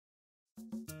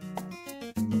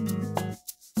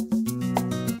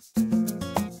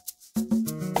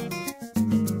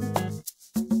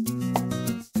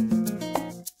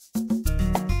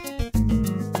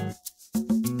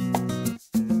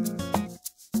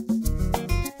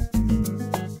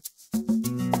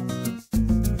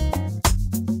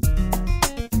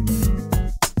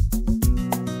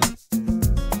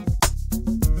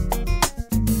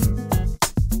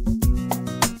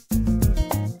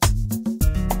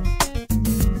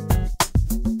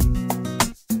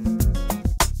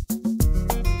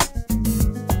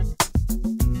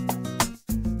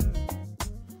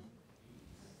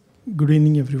Good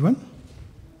evening, everyone.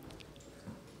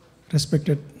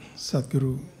 Respected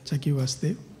Sadhguru Jaggi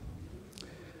Vasudev,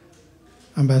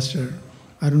 Ambassador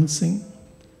Arun Singh,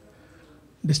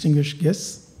 distinguished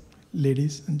guests,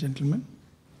 ladies and gentlemen.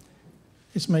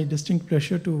 It's my distinct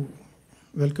pleasure to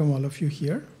welcome all of you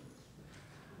here.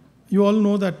 You all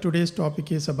know that today's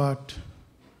topic is about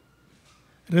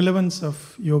relevance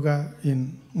of yoga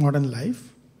in modern life.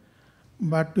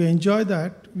 But to enjoy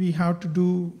that, we have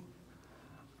to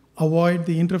avoid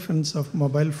the interference of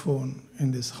mobile phone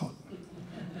in this hall.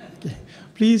 Okay.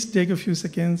 Please take a few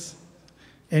seconds,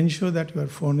 ensure that your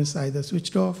phone is either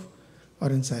switched off or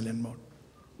in silent mode.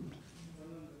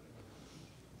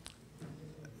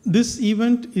 This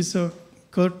event is a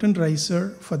curtain raiser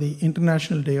for the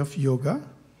International Day of Yoga.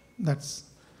 That's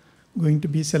going to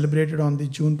be celebrated on the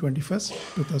June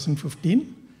 21st,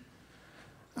 2015.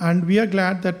 And we are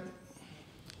glad that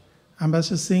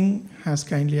Ambassador Singh has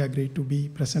kindly agreed to be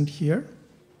present here.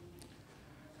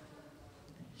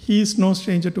 He is no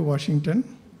stranger to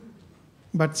Washington,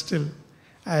 but still,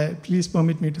 please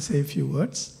permit me to say a few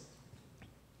words.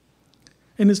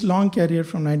 In his long career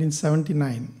from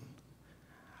 1979,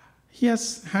 he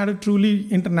has had a truly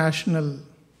international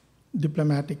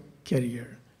diplomatic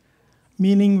career,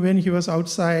 meaning when he was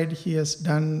outside, he has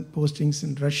done postings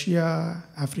in Russia,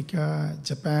 Africa,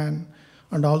 Japan,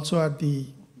 and also at the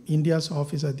India's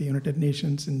office at the United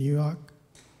Nations in New York.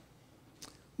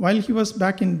 While he was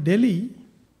back in Delhi,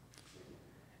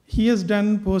 he has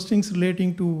done postings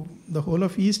relating to the whole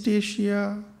of East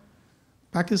Asia,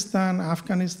 Pakistan,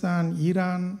 Afghanistan,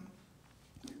 Iran,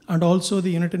 and also the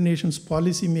United Nations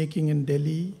policy making in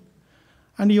Delhi.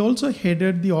 And he also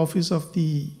headed the office of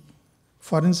the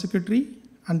Foreign Secretary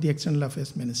and the External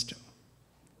Affairs Minister.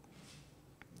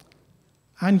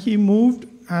 And he moved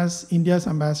as India's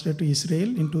ambassador to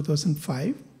Israel in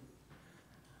 2005.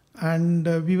 And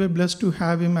we were blessed to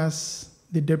have him as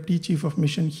the Deputy Chief of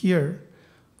Mission here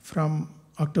from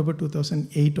October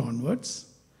 2008 onwards.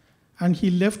 And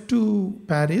he left to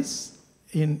Paris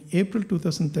in April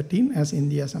 2013 as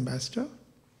India's ambassador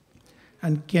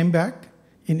and came back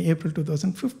in April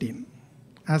 2015,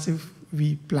 as if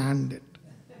we planned it.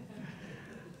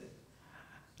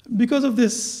 Because of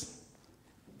this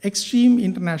extreme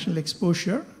international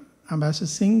exposure, Ambassador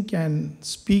Singh can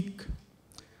speak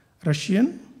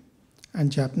Russian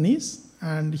and Japanese,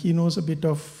 and he knows a bit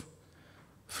of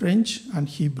French and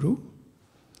Hebrew.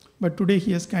 But today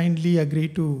he has kindly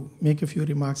agreed to make a few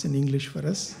remarks in English for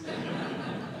us.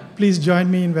 Please join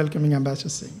me in welcoming Ambassador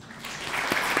Singh.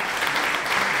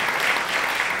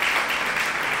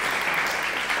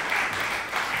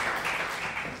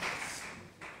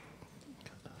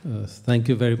 Thank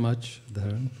you very much,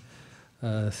 Dharan.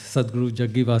 Sadhguru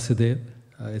Jaggi Vasudev,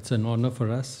 it's an honor for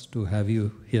us to have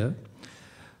you here.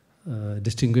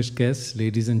 Distinguished guests,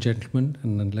 ladies and gentlemen,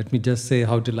 and let me just say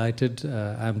how delighted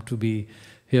I am to be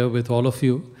here with all of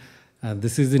you. And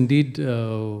this is indeed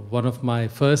one of my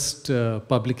first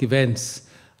public events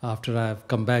after I've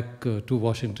come back to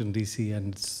Washington, D.C.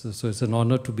 And so it's an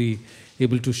honor to be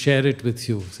able to share it with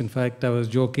you. In fact, I was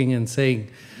joking and saying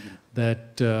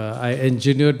that I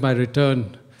engineered my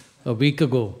return a week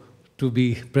ago to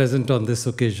be present on this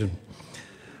occasion.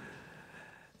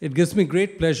 It gives me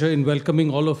great pleasure in welcoming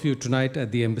all of you tonight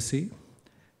at the embassy.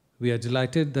 We are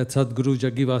delighted that Sadhguru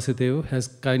Jaggi Vasudev has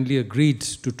kindly agreed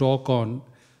to talk on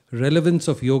relevance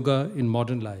of yoga in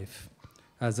modern life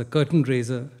as a curtain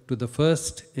raiser to the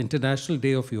first International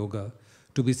Day of Yoga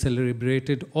to be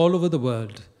celebrated all over the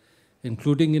world,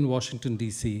 including in Washington,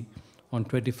 D.C. on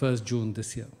 21st June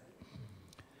this year.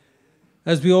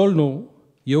 As we all know,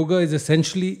 yoga is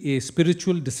essentially a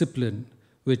spiritual discipline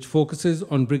which focuses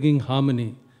on bringing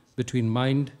harmony between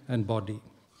mind and body.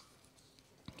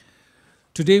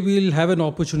 Today we'll have an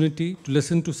opportunity to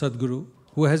listen to Sadhguru,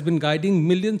 who has been guiding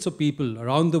millions of people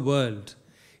around the world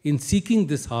in seeking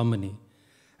this harmony,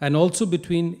 and also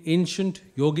between ancient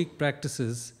yogic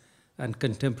practices and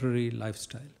contemporary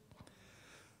lifestyle.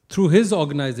 Through his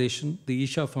organization, the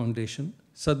Isha Foundation,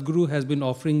 Sadhguru has been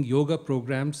offering yoga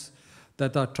programs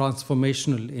that are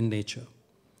transformational in nature.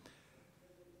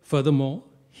 Furthermore,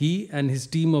 he and his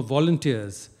team of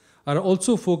volunteers are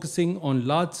also focusing on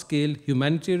large-scale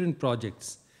humanitarian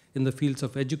projects in the fields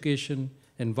of education,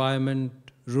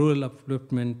 environment, rural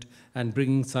upliftment, and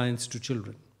bringing science to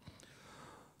children.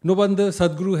 No wonder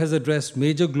Sadhguru has addressed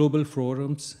major global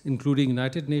forums, including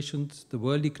United Nations, the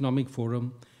World Economic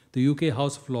Forum, the UK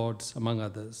House of Lords, among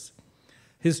others.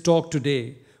 His talk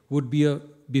today would be a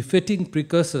befitting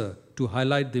precursor to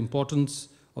highlight the importance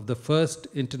of the first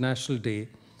International Day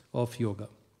of Yoga.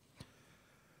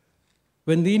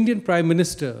 When the Indian Prime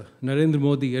Minister, Narendra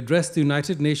Modi, addressed the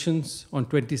United Nations on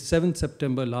 27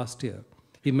 September last year,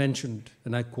 he mentioned,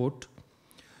 and I quote,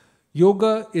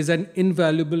 "Yoga is an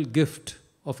invaluable gift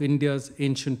of India's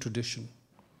ancient tradition.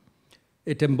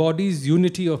 It embodies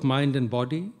unity of mind and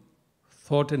body,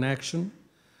 thought and action,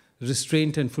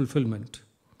 restraint and fulfillment,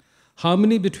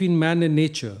 harmony between man and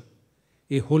nature,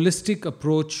 a holistic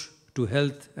approach to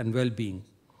health and well-being.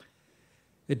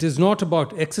 It is not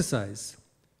about exercise,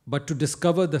 but to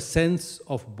discover the sense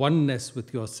of oneness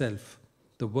with yourself,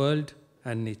 the world,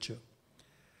 and nature.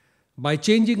 By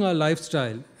changing our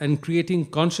lifestyle and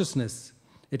creating consciousness,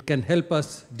 it can help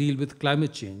us deal with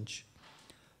climate change.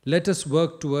 Let us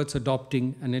work towards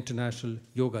adopting an International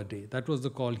Yoga Day." That was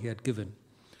the call he had given.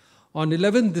 On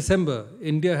 11 December,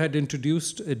 India had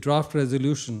introduced a draft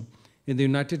resolution in the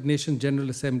United Nations General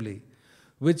Assembly,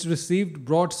 which received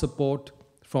broad support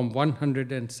from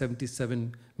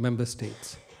 177 member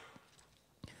states.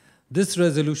 This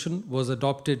resolution was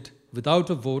adopted without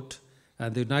a vote,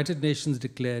 and the United Nations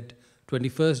declared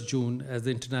 21st June as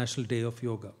the International Day of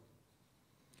Yoga.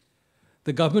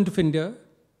 The Government of India,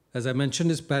 as I mentioned,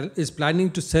 is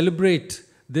planning to celebrate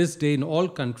this day in all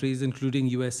countries, including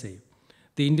USA.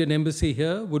 The Indian Embassy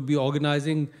here would be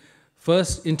organizing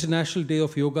first International Day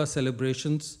of Yoga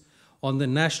celebrations on the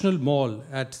National Mall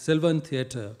at Sylvan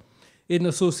Theatre in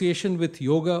association with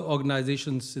yoga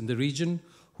organizations in the region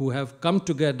who have come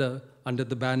together under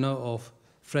the banner of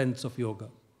Friends of Yoga.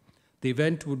 The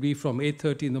event would be from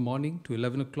 8:30 in the morning to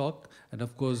 11 o'clock, and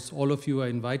of course, all of you are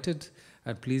invited,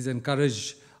 and please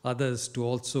encourage others to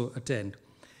also attend.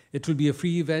 It will be a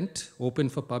free event, open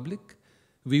for public.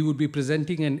 We would be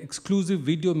presenting an exclusive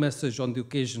video message on the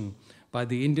occasion by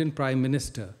the Indian Prime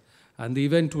Minister, and the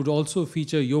event would also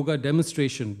feature yoga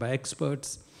demonstration by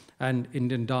experts and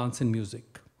Indian dance and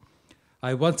music.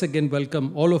 I once again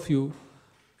welcome all of you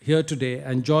here today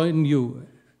and join you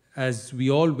as we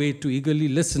all wait to eagerly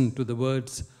listen to the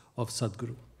words of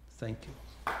Sadhguru. Thank you.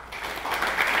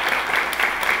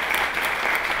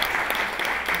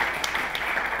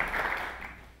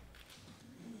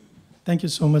 Thank you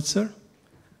so much, sir.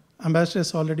 Ambassador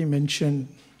has already mentioned,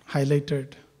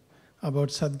 highlighted about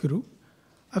Sadhguru.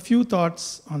 A few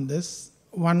thoughts on this.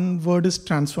 One word is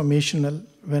transformational.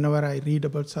 Whenever I read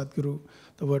about Sadhguru,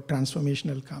 the word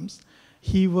transformational comes.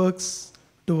 He works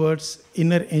towards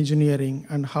inner engineering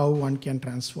and how one can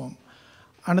transform.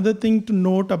 Another thing to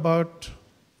note about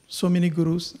so many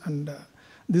gurus, and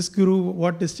this guru,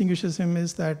 what distinguishes him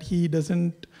is that he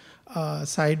doesn't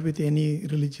side with any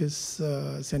religious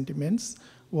sentiments.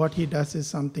 What he does is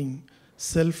something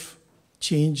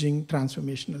self-changing,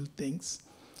 transformational things.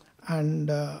 And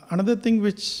another thing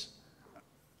which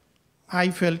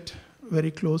I felt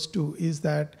very close to is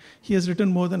that he has written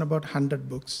more than about 100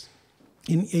 books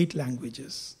in 8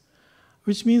 languages,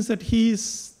 which means that he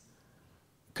is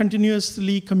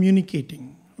continuously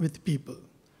communicating with people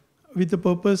with the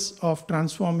purpose of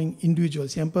transforming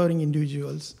individuals, empowering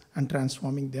individuals and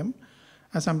transforming them.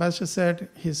 As Ambassador said,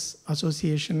 his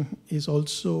association is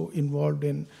also involved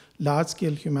in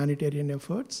large-scale humanitarian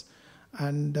efforts.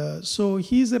 And so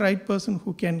he's the right person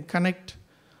who can connect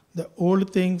the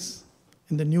old things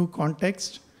in the new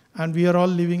context. And we are all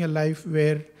living a life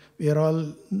where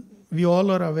we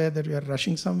all are aware that we are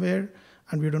rushing somewhere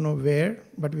and we don't know where,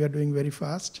 but we are doing very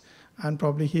fast. And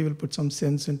probably he will put some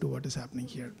sense into what is happening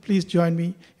here. Please join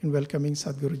me in welcoming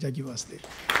Sadhguru Jaggi Vasudev.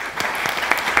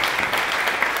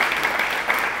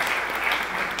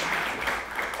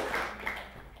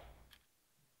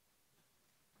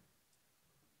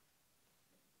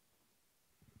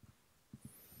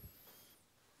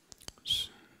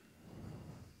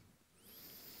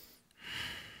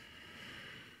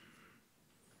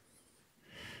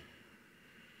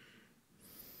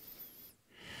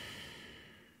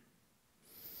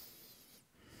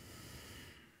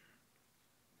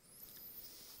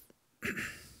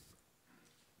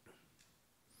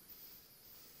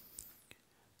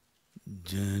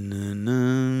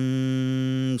 Jananam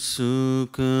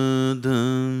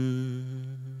sukadam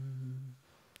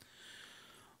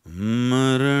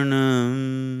maranam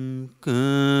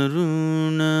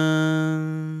karunam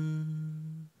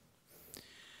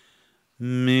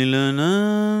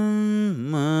milanam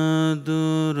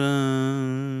maduram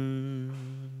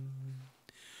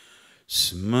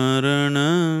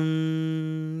smaranam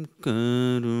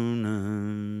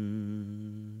karunam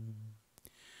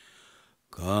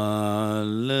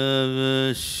Kalavashadiha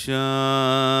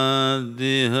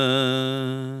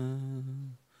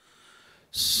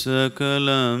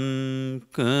Sakalam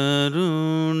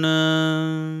Karunam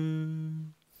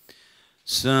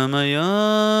Samayadipate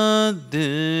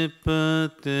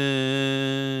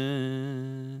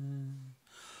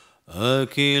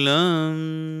Akilam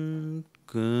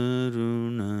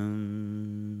Karunam.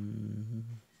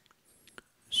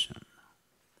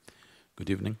 Good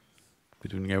evening.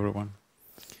 Good evening, everyone.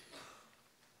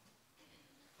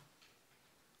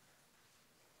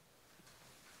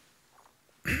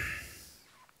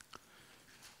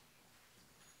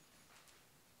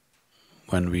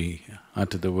 When we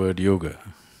utter the word yoga,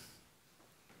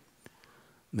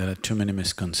 there are too many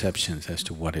misconceptions as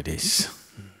to what it is.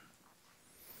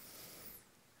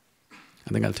 I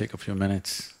think I'll take a few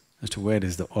minutes as to where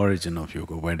is the origin of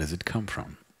yoga, where does it come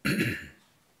from?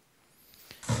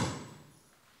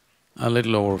 A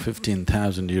little over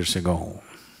 15,000 years ago,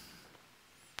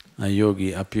 a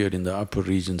yogi appeared in the upper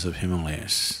regions of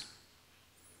Himalayas.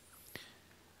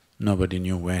 Nobody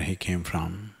knew where he came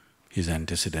from. His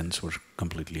antecedents were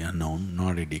completely unknown,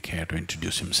 nor did he care to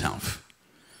introduce himself.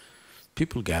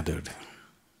 People gathered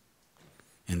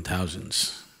in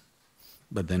thousands,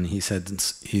 but then he said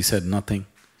nothing,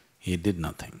 he did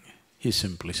nothing. He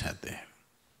simply sat there,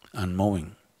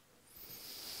 unmoving.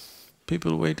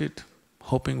 People waited,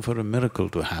 hoping for a miracle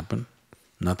to happen.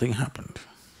 Nothing happened.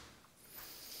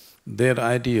 Their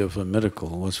idea of a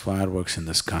miracle was fireworks in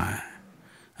the sky,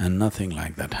 and nothing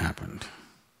like that happened.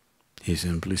 He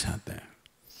simply sat there.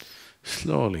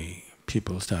 Slowly,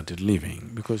 people started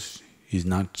leaving because he's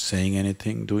not saying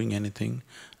anything, doing anything,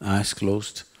 eyes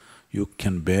closed. You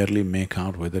can barely make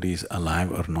out whether he's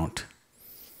alive or not.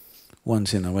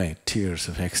 Once in a way, tears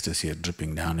of ecstasy are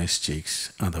dripping down his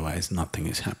cheeks, otherwise nothing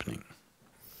is happening.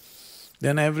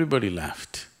 Then everybody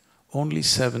left. Only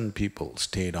 7 people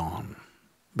stayed on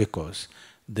because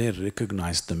they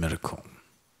recognized the miracle.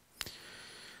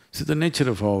 So the nature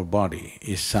of our body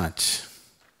is such,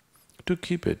 to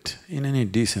keep it in any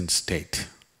decent state,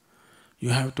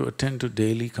 you have to attend to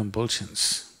daily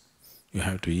compulsions. You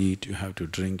have to eat, you have to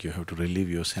drink, you have to relieve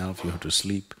yourself, you have to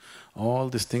sleep. All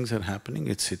these things are happening,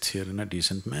 it sits here in a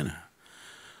decent manner.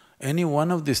 Any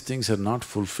one of these things are not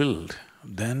fulfilled,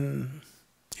 then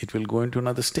it will go into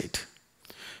another state.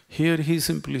 Here he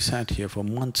simply sat here for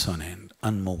months on end,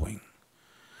 unmoving.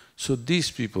 So these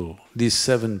people, these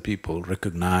 7 people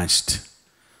recognized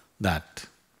that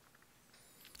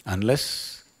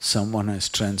unless someone has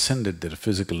transcended their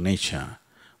physical nature,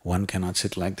 one cannot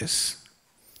sit like this.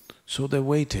 So they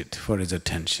waited for his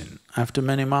attention. After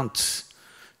many months,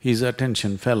 his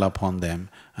attention fell upon them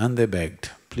and they begged,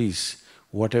 please,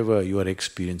 whatever you are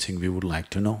experiencing, we would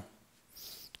like to know.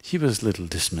 He was little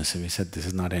dismissive, he said, this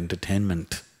is not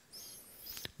entertainment.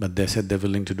 But they said they're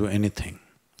willing to do anything.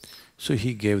 So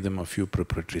he gave them a few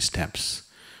preparatory steps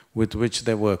with which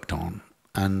they worked on,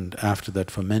 and after that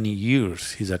for many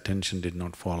years his attention did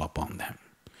not fall upon them.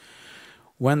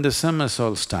 When the summer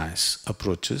solstice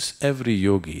approaches, every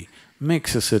yogi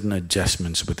makes a certain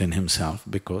adjustments within himself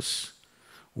because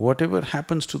whatever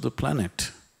happens to the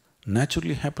planet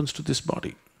naturally happens to this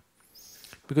body.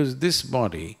 Because this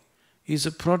body is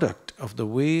a product of the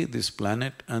way this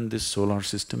planet and this solar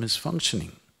system is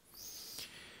functioning.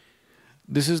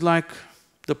 This is like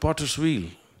the potter's wheel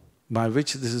by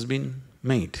which this has been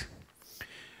made.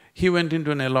 He went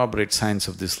into an elaborate science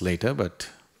of this later, but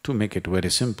to make it very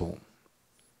simple,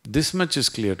 this much is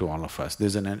clear to all of us.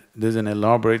 There's an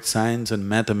elaborate science and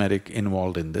mathematics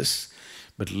involved in this,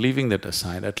 but leaving that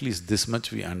aside, at least this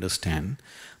much we understand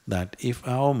that if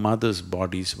our mother's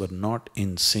bodies were not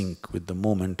in sync with the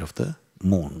movement of the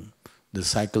moon, the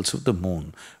cycles of the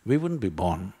moon, we wouldn't be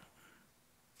born.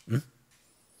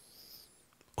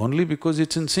 Only because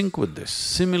it's in sync with this.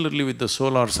 Similarly with the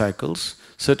solar cycles,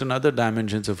 certain other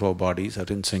dimensions of our bodies are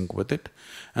in sync with it,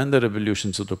 and the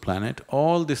revolutions of the planet,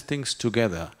 all these things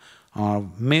together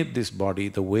made this body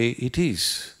the way it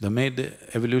is, they made the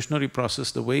evolutionary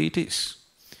process the way it is.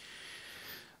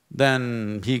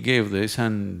 Then he gave this,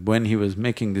 and when he was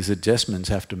making these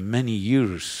adjustments after many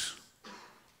years,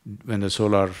 when the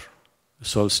solar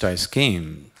solstice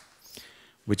came,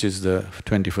 which is the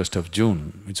 21st of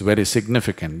June, it's very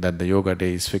significant that the yoga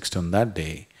day is fixed on that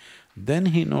day, then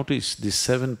he noticed these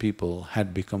 7 people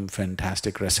had become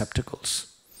fantastic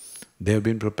receptacles. They have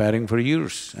been preparing for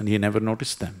years and he never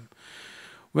noticed them.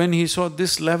 When he saw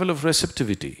this level of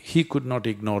receptivity, he could not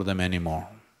ignore them anymore.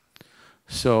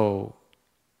 So,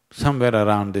 somewhere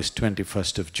around this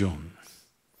 21st of June,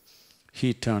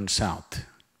 he turned south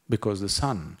because the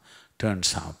sun turned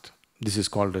south. This is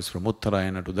called as from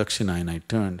Uttarayana to Dakshinayana, it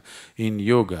turned. In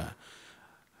yoga,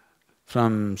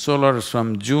 from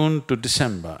June to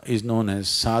December is known as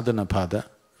sadhana pada,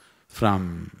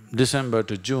 from December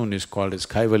to June is called as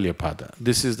Kaivalyapada.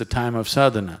 This is the time of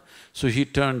sadhana. So he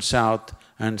turned south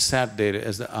and sat there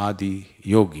as the Adi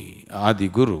Yogi, Adi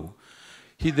Guru.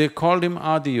 They called him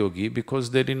Adi Yogi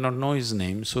because they did not know his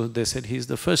name, so they said he's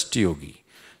the first yogi.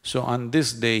 So on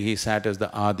this day he sat as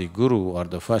the Adi Guru or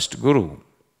the first Guru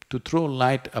to throw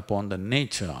light upon the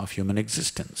nature of human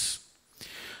existence.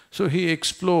 So he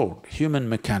explored human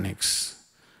mechanics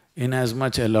in as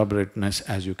much elaborateness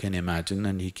as you can imagine,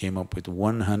 and he came up with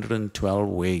 112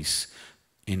 ways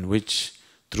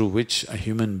through which a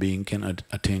human being can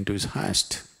attain to his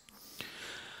highest.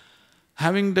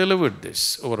 Having delivered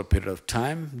this over a period of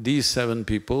time, these 7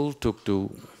 people took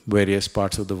to various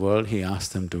parts of the world. He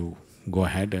asked them to go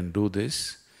ahead and do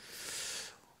this.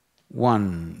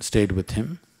 One stayed with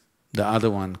him, the other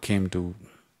one came to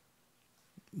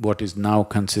what is now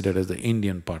considered as the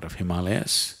Indian part of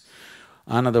Himalayas.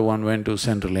 Another one went to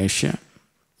Central Asia,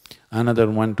 another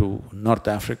went to North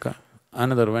Africa,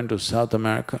 another went to South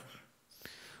America.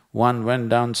 One went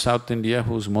down South India,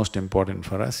 who's most important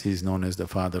for us, he's known as the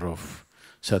father of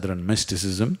Southern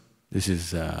mysticism, this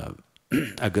is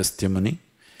Agastya Muni.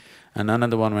 And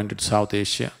another one went to South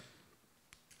Asia.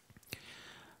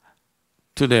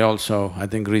 Today also, I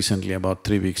think recently, about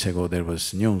 3 weeks ago, there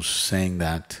was news saying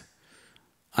that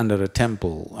under a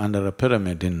temple, under a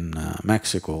pyramid in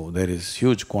Mexico, there is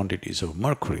huge quantities of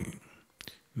mercury.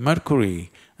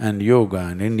 Mercury and yoga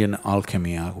and Indian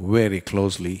alchemy are very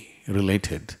closely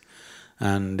related,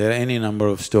 and there are any number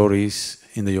of stories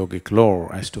in the yogic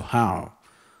lore as to how,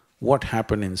 what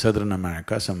happened in Southern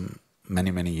America some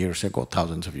many years ago,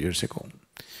 thousands of years ago.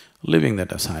 Leaving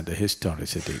that aside, the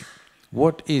historicity,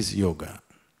 what is yoga?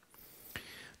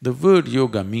 The word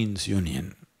yoga means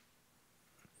union.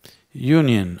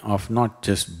 Union of not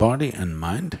just body and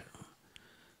mind,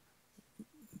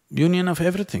 union of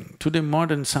everything. Today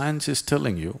modern science is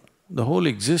telling you the whole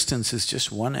existence is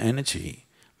just one energy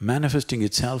manifesting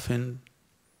itself in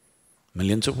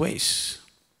millions of ways.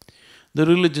 The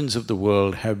religions of the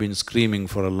world have been screaming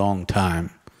for a long time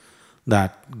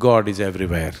that God is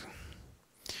everywhere.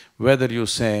 Whether you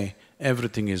say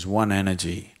everything is one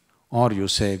energy or you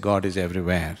say God is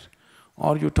everywhere,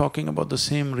 or you're talking about the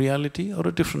same reality or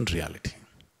a different reality.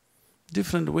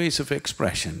 Different ways of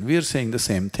expression, we are saying the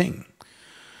same thing.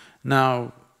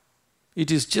 Now,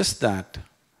 it is just that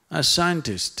a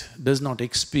scientist does not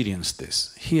experience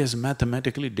this, he has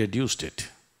mathematically deduced it.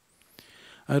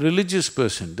 A religious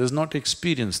person does not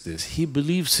experience this, he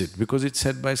believes it because it's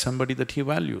said by somebody that he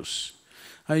values.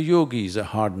 A yogi is a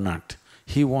hard nut,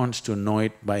 he wants to know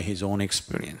it by his own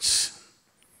experience.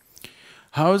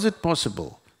 How is it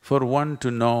possible for one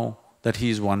to know that he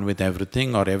is one with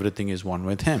everything or everything is one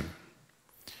with him?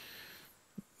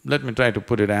 Let me try to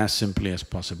put it as simply as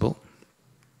possible.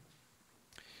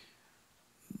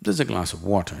 There's a glass of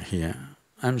water here.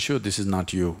 I'm sure this is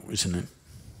not you, isn't it?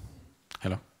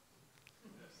 Hello?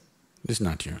 This is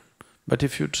not you. But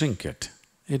if you drink it,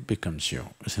 it becomes you,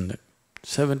 isn't it?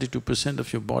 72%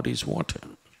 of your body is water.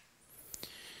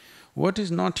 What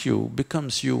is not you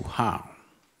becomes you how?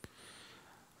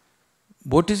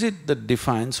 What is it that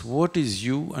defines what is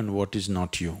you and what is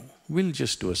not you? We'll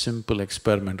just do a simple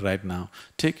experiment right now.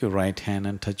 Take your right hand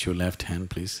and touch your left hand,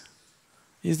 please.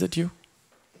 Is that you?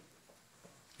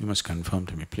 You must confirm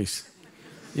to me, please.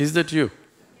 Is that you?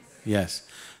 Yes.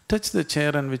 Touch the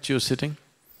chair on which you're sitting.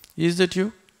 Is that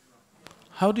you?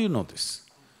 How do you know this?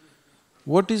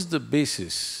 What is the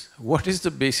basis? What is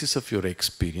the basis of your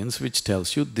experience which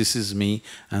tells you this is me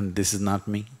and this is not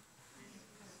me?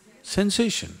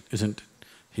 Sensation, isn't it?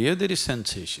 Here there is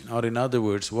sensation, or in other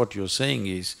words, what you're saying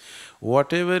is,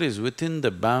 whatever is within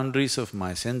the boundaries of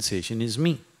my sensation is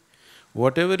me.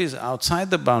 Whatever is outside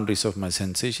the boundaries of my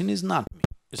sensation is not me,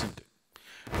 isn't it?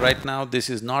 Right now, this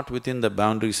is not within the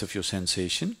boundaries of your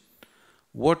sensation.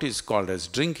 What is called as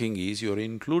drinking is you're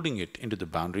including it into the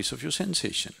boundaries of your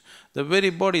sensation. The very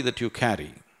body that you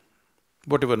carry,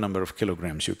 whatever number of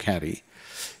kilograms you carry,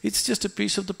 it's just a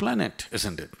piece of the planet,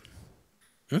 isn't it?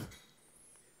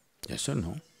 Yes or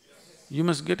no? You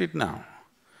must get it now.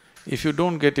 If you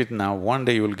don't get it now, one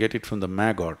day you will get it from the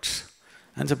maggots,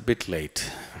 and it's a bit late.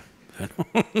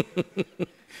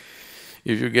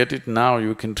 If you get it now,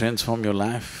 you can transform your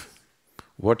life.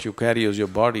 What you carry as your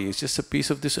body is just a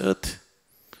piece of this earth.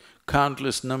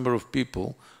 Countless number of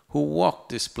people who walked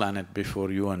this planet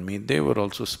before you and me, they were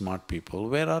also smart people.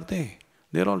 Where are they?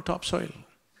 They're all topsoil.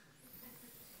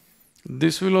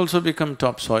 This will also become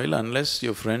topsoil unless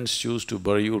your friends choose to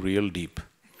bury you real deep.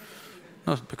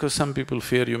 No, because some people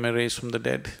fear you may rise from the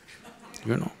dead,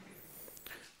 you know.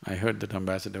 I heard that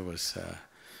ambassador was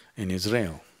in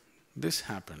Israel. This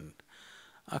happened.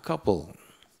 A couple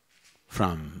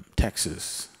from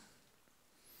Texas,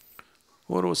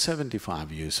 over 75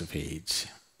 years of age,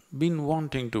 been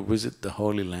wanting to visit the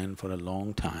Holy Land for a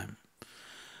long time.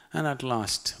 And at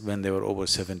last, when they were over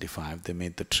 75, they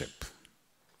made the trip.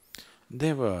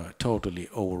 They were totally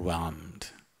overwhelmed.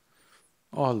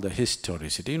 All the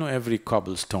historicity, every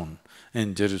cobblestone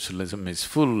in Jerusalem is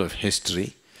full of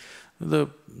history. The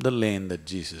lane that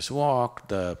Jesus walked,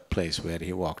 the place where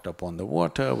he walked upon the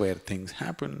water, where things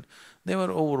happened, they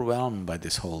were overwhelmed by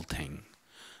this whole thing.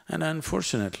 And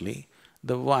unfortunately,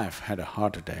 the wife had a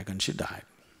heart attack and she died.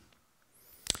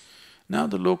 Now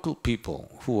the local people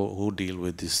who deal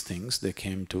with these things, they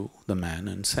came to the man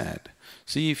and said,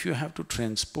 see, if you have to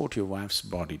transport your wife's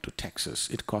body to Texas,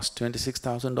 it costs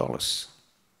 $26,000.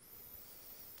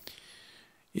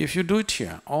 If you do it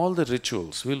here, all the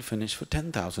rituals will finish for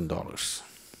 $10,000.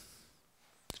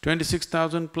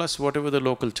 26,000 plus whatever the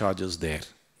local charges there.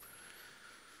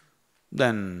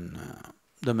 Then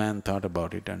the man thought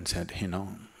about it and said,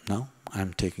 no,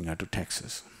 I'm taking her to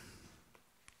Texas.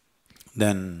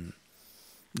 Then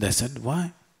they said,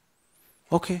 why?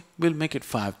 Okay, we'll make it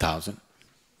 5,000.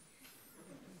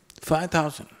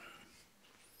 5,000.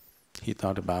 He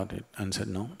thought about it and said,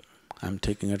 no, I'm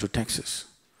taking her to Texas.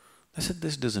 I said,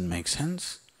 this doesn't make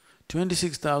sense.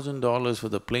 $26,000 for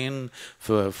the plane,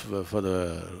 for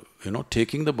the,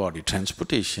 taking the body,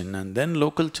 transportation, and then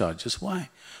local charges, why?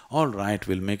 All right,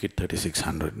 we'll make it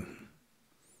 3,600.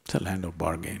 It's a land of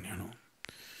bargain,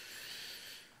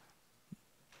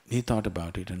 He thought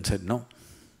about it and said, no.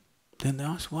 Then they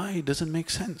asked, why? It doesn't make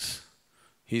sense.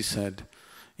 He said,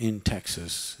 in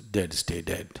Texas, dead stay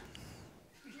dead.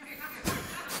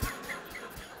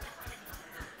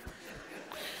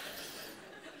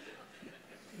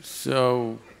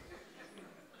 So,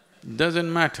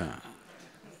 doesn't matter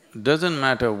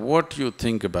what you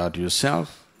think about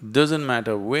yourself, doesn't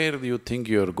matter where you think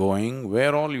you're going,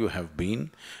 where all you have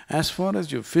been, as far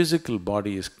as your physical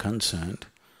body is concerned,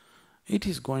 it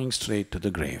is going straight to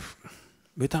the grave,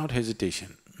 without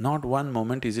hesitation. Not one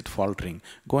moment is it faltering,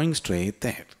 going straight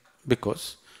there,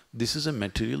 because this is a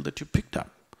material that you picked up.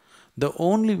 The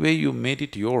only way you made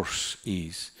it yours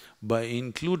is by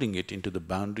including it into the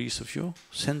boundaries of your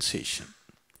sensation.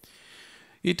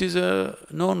 It is a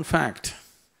known fact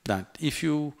that if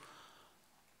you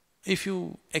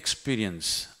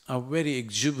experience a very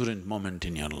exuberant moment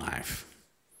in your life,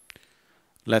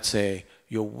 let's say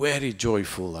you're very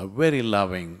joyful or very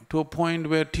loving to a point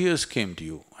where tears came to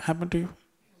you, happened to you?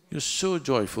 You're so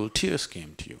joyful, tears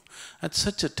came to you. At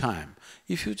such a time,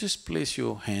 if you just place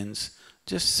your hands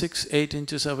just 6–8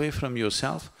 inches away from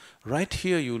yourself, right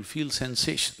here you will feel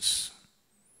sensations.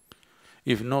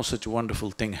 If no such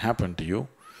wonderful thing happened to you,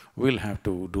 we'll have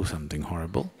to do something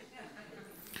horrible.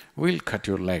 We'll cut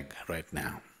your leg right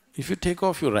now. If you take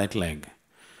off your right leg,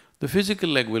 the physical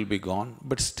leg will be gone,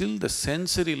 but still the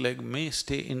sensory leg may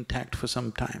stay intact for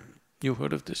some time. You've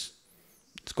heard of this?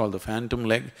 It's called the phantom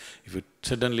leg. If you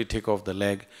suddenly take off the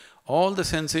leg, all the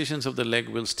sensations of the leg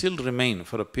will still remain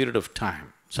for a period of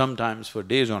time. Sometimes for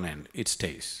days on end, it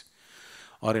stays.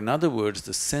 Or in other words,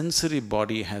 the sensory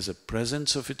body has a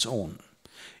presence of its own.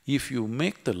 If you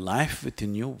make the life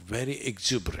within you very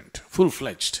exuberant,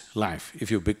 full-fledged life, if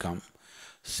you become,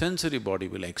 sensory body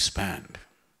will expand.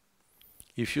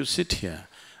 If you sit here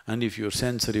and if your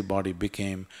sensory body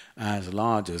became as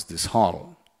large as this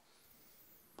hall,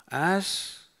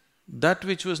 as that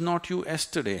which was not you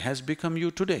yesterday has become you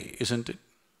today, isn't it?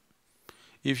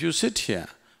 If you sit here,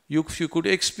 if you could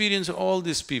experience all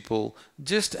these people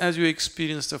just as you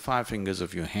experience the 5 fingers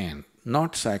of your hand,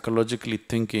 not psychologically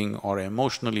thinking or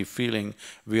emotionally feeling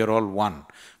we are all one,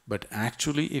 but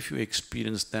actually if you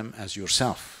experience them as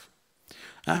yourself.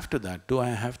 After that, do I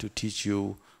have to teach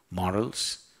you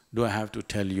morals? Do I have to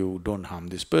tell you, don't harm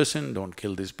this person, don't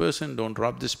kill this person, don't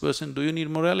rob this person? Do you need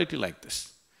morality like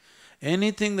this?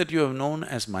 Anything that you have known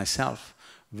as myself,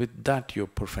 with that you're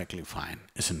perfectly fine,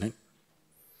 isn't it?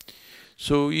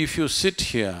 So if you sit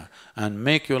here and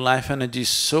make your life energy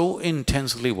so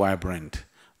intensely vibrant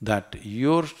that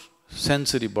your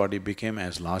sensory body became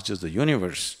as large as the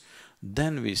universe,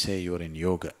 then we say you're in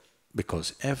yoga,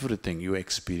 because everything you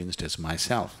experienced as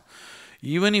myself.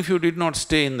 Even if you did not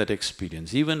stay in that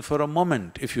experience, even for a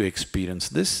moment if you experience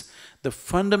this, the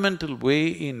fundamental way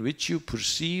in which you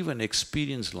perceive and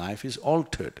experience life is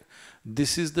altered.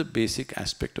 This is the basic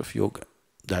aspect of yoga,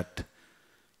 that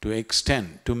to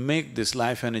extend, to make this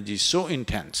life energy so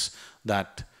intense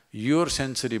that your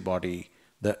sensory body,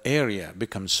 the area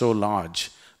becomes so large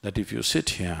that if you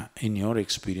sit here, in your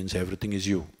experience everything is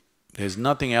you. There's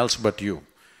nothing else but you.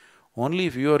 Only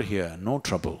if you're here, no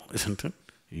trouble, isn't it?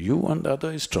 You and the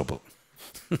other is trouble.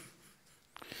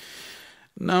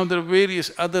 Now there are various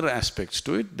other aspects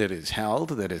to it. There is health,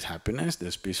 there is happiness,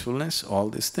 there's peacefulness, all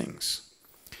these things.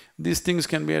 These things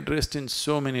can be addressed in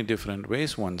so many different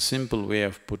ways. One simple way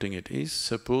of putting it is,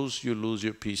 suppose you lose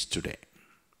your peace today.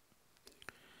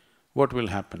 What will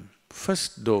happen?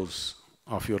 First dose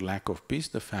of your lack of peace,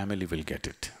 the family will get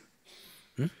it.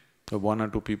 The one or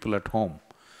two people at home,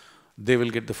 they will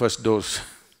get the first dose.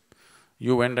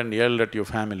 You went and yelled at your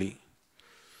family,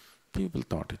 people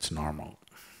thought it's normal.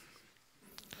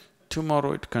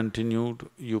 Tomorrow it continued,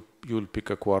 you'll pick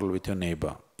a quarrel with your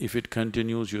neighbor. If it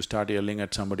continues, you start yelling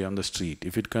at somebody on the street.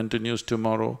 If it continues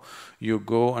tomorrow, you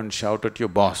go and shout at your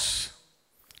boss.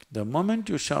 The moment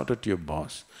you shout at your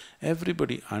boss,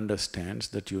 everybody understands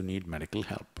that you need medical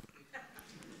help.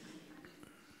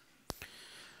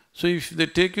 So if they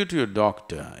take you to your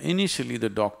doctor, initially the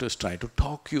doctors try to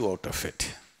talk you out of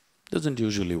it. Doesn't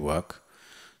usually work.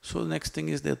 So the next thing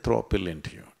is they throw a pill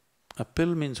into you. A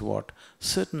pill means what?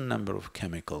 Certain number of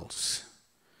chemicals.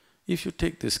 If you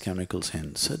take these chemicals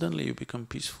in, suddenly you become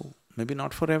peaceful. Maybe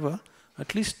not forever,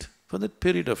 at least for that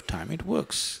period of time it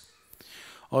works.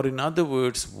 Or in other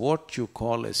words, what you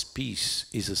call as peace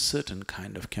is a certain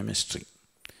kind of chemistry.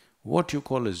 What you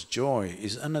call as joy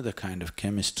is another kind of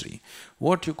chemistry.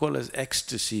 What you call as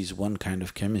ecstasy is one kind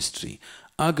of chemistry.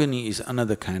 Agony is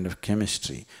another kind of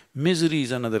chemistry. Misery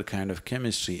is another kind of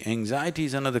chemistry. Anxiety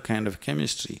is another kind of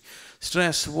chemistry.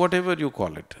 Stress, whatever you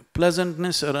call it,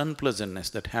 pleasantness or unpleasantness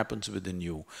that happens within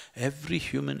you, every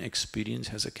human experience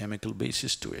has a chemical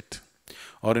basis to it.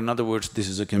 Or in other words, this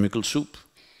is a chemical soup.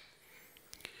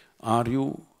 Are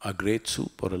you a great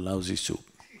soup or a lousy soup?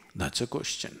 That's a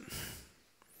question.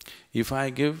 If I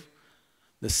give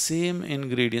the same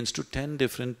ingredients to 10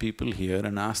 different people here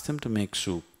and ask them to make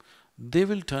soup, they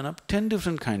will turn up 10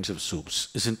 different kinds of soups,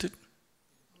 isn't it?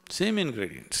 Same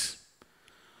ingredients.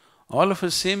 All of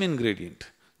us same ingredient,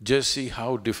 just see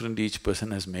how different each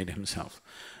person has made himself.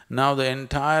 Now the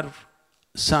entire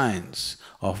science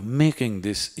of making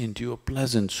this into a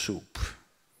pleasant soup,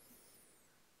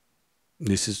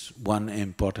 this is one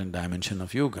important dimension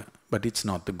of yoga, but it's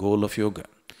not the goal of yoga.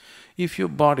 If your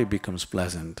body becomes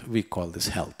pleasant, we call this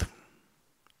health.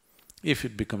 If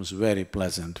it becomes very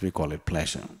pleasant, we call it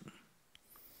pleasure.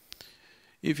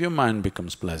 If your mind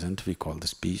becomes pleasant, we call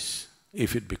this peace.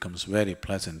 If it becomes very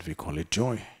pleasant, we call it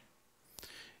joy.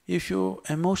 If your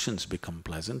emotions become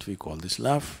pleasant, we call this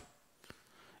love.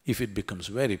 If it becomes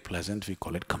very pleasant, we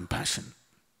call it compassion.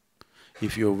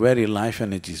 If your very life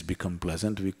energies become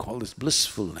pleasant, we call this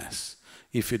blissfulness.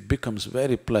 If it becomes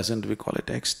very pleasant, we call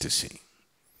it ecstasy.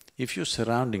 If your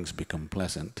surroundings become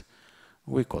pleasant,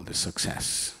 we call this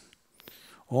success.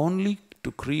 Only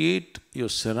to create your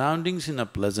surroundings in a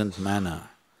pleasant manner,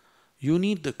 you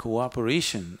need the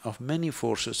cooperation of many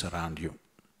forces around you.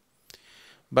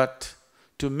 But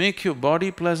to make your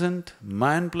body pleasant,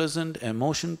 mind pleasant,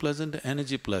 emotion pleasant,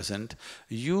 energy pleasant,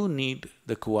 you need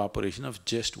the cooperation of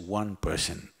just one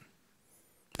person.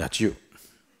 That's you.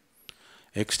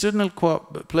 External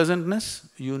pleasantness,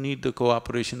 you need the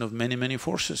cooperation of many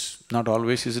forces. Not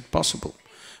always is it possible.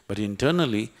 But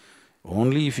internally,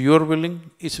 only if you are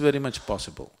willing, it's very much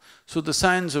possible. So the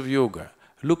science of yoga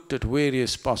looked at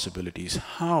various possibilities,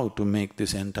 how to make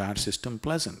this entire system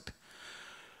pleasant.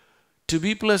 To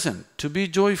be pleasant, to be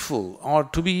joyful or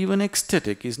to be even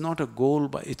ecstatic is not a goal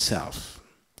by itself.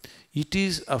 It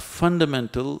is a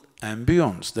fundamental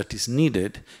ambience that is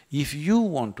needed if you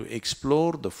want to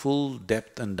explore the full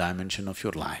depth and dimension of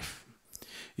your life.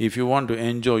 If you want to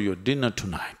enjoy your dinner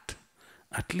tonight,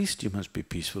 at least you must be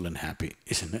peaceful and happy,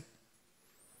 isn't it?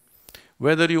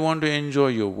 Whether you want to enjoy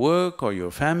your work or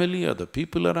your family or the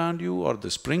people around you or the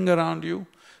spring around you,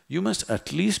 you must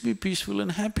at least be peaceful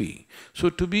and happy. So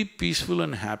to be peaceful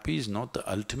and happy is not the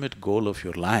ultimate goal of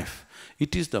your life,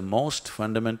 it is the most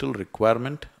fundamental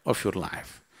requirement of your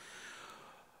life.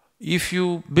 If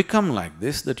you become like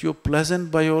this, that you're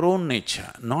pleasant by your own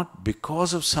nature, not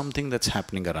because of something that's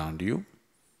happening around you,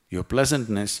 your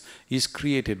pleasantness is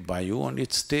created by you and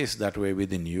it stays that way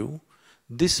within you,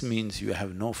 this means you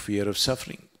have no fear of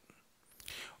suffering.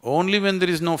 Only when there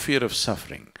is no fear of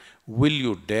suffering will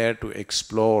you dare to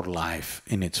explore life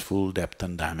in its full depth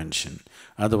and dimension.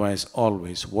 Otherwise,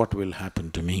 always, what will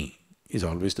happen to me is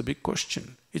always the big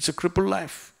question. It's a crippled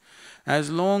life.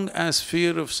 As long as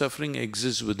fear of suffering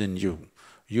exists within you,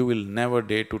 you will never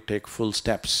dare to take full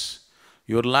steps.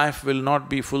 Your life will not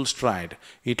be full stride,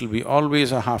 it'll be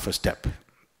always a half a step.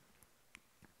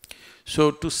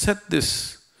 So to set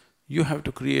this, you have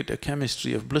to create a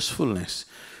chemistry of blissfulness.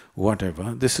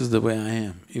 Whatever, this is the way I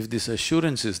am. If this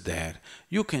assurance is there,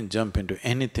 you can jump into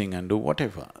anything and do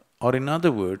whatever. Or in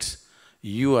other words,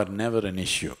 you are never an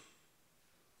issue.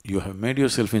 You have made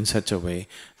yourself in such a way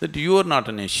that you are not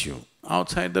an issue.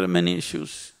 Outside there are many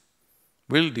issues.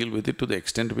 We'll deal with it to the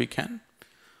extent we can,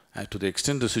 to the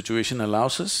extent the situation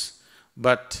allows us,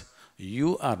 but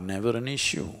you are never an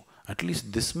issue. At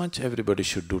least this much everybody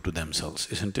should do to themselves,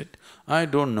 isn't it? I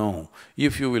don't know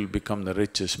if you will become the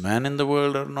richest man in the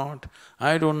world or not.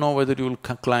 I don't know whether you will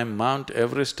climb Mount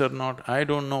Everest or not. I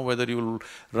don't know whether you will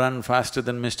run faster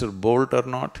than Mr. Bolt or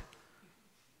not.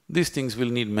 These things will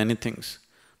need many things,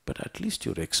 but at least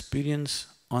your experience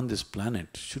on this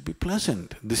planet should be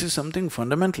pleasant. This is something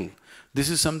fundamental. This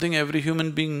is something every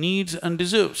human being needs and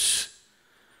deserves.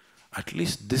 At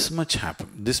least this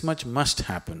much must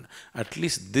happen. At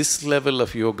least this level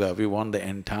of yoga we want the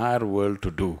entire world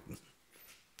to do.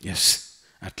 Yes,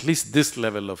 at least this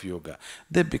level of yoga.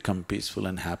 They become peaceful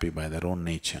and happy by their own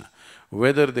nature.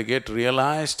 Whether they get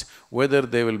realized, whether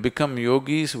they will become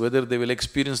yogis, whether they will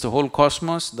experience the whole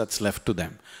cosmos, that's left to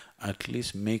them. At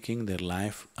least making their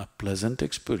life a pleasant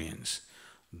experience.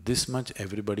 This much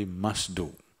everybody must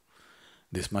do.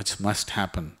 This much must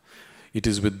happen. It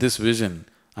is with this vision,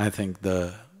 I think,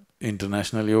 the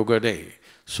International Yoga Day,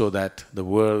 so that the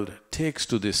world takes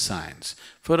to this science.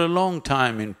 For a long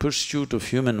time, in pursuit of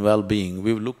human well-being,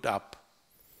 we've looked up.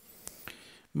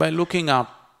 By looking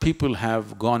up, people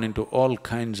have gone into all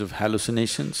kinds of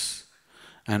hallucinations,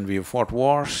 and we have fought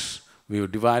wars, we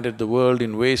have divided the world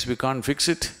in ways we can't fix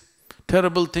it.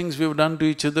 Terrible things we have done to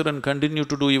each other and continue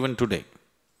to do even today.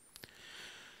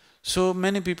 So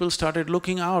many people started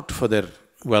looking out for their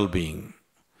well-being.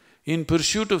 In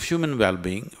pursuit of human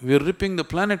well-being, we're ripping the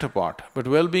planet apart, but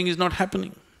well-being is not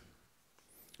happening.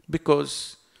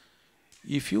 Because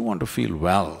if you want to feel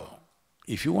well,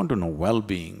 if you want to know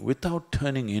well-being, without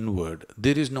turning inward,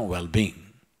 there is no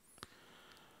well-being.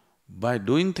 By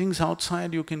doing things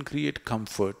outside, you can create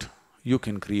comfort, you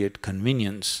can create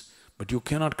convenience, but you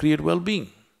cannot create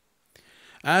well-being.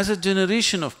 As a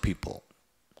generation of people,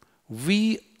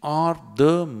 we are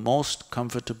the most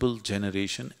comfortable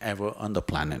generation ever on the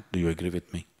planet. Do you agree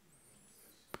with me?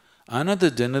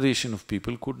 Another generation of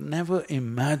people could never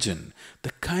imagine the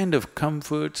kind of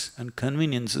comforts and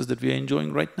conveniences that we are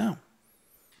enjoying right now.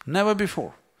 Never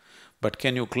before. But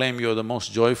can you claim you're the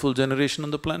most joyful generation on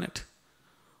the planet?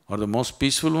 Or the most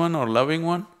peaceful one or loving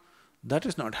one? That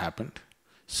has not happened.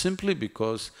 Simply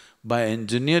because by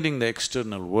engineering the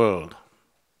external world,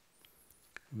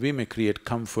 we may create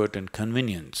comfort and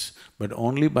convenience, but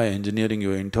only by engineering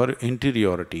your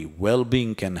interiority,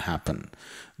 well-being can happen.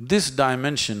 This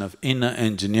dimension of inner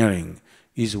engineering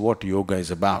is what yoga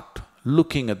is about,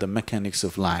 looking at the mechanics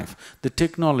of life, the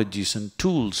technologies and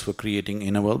tools for creating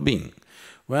inner well-being.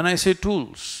 When I say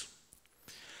tools,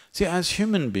 see, as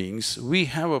human beings, we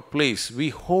have a place, we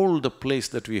hold the place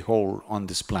that we hold on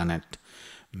this planet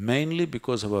mainly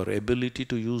because of our ability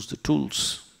to use the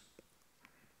tools.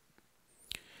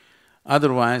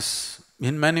 Otherwise,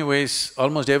 in many ways,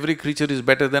 almost every creature is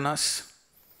better than us,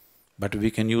 but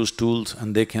we can use tools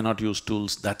and they cannot use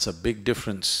tools. That's a big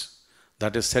difference.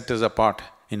 That has set us apart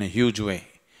in a huge way.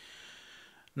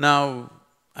 Now,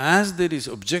 as there is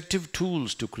objective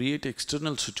tools to create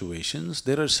external situations,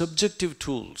 there are subjective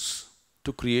tools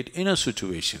to create inner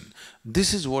situation.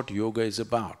 This is what yoga is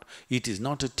about. It is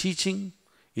not a teaching,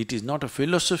 it is not a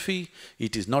philosophy,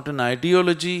 it is not an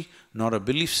ideology, nor a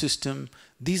belief system.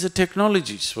 These are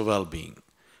technologies for well-being.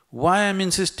 Why I'm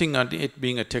insisting on it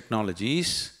being a technology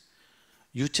is,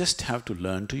 you just have to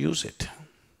learn to use it.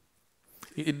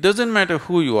 It doesn't matter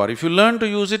who you are, if you learn to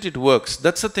use it, it works.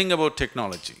 That's the thing about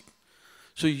technology.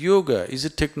 So yoga is a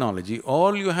technology,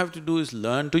 all you have to do is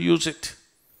learn to use it.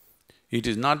 It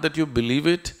is not that you believe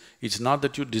it, it's not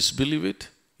that you disbelieve it,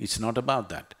 it's not about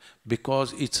that.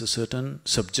 Because it's a certain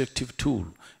subjective tool.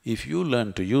 If you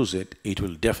learn to use it, it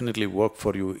will definitely work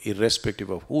for you irrespective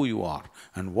of who you are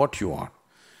and what you are.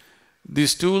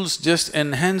 These tools just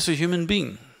enhance a human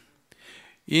being.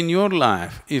 In your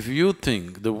life, if you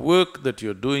think the work that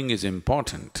you're doing is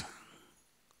important,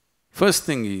 first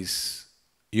thing is,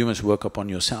 you must work upon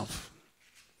yourself.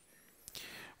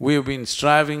 We have been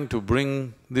striving to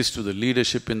bring this to the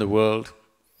leadership in the world.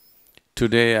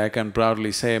 Today, I can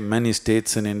proudly say many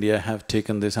states in India have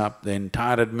taken this up, the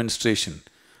entire administration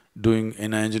doing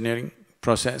inner engineering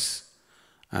process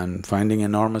and finding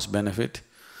enormous benefit.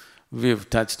 We've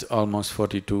touched almost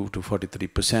 42 to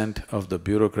 43% of the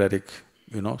bureaucratic,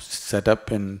 setup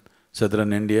in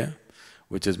southern India,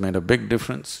 which has made a big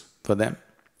difference for them.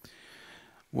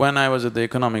 When I was at the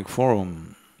Economic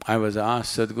Forum, I was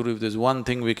asked, Sadhguru, if there's one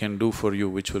thing we can do for you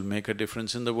which will make a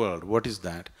difference in the world, what is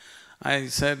that? I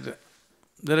said,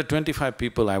 there are 25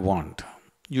 people I want.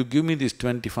 You give me these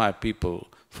 25 people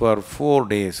for 4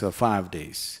 days or 5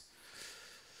 days.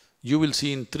 you will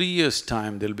see in 3 years'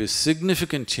 time there'll be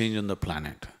significant change on the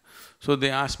planet. So they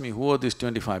asked me, who are these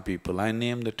 25 people? I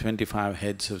named the 25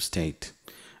 heads of state.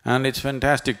 And it's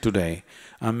fantastic today,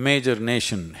 a major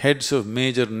nation, heads of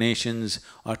major nations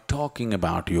are talking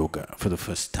about yoga for the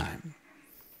first time.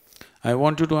 I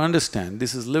want you to understand,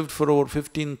 this has lived for over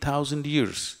 15,000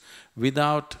 years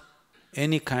without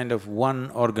any kind of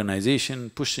one organization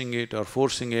pushing it or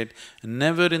forcing it.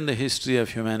 Never in the history of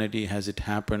humanity has it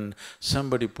happened,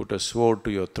 somebody put a sword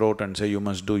to your throat and say, you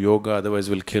must do yoga, otherwise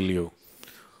we'll kill you.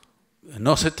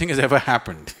 No such thing has ever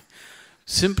happened.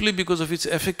 Simply because of its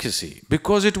efficacy,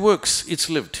 because it works, it's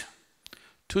lived.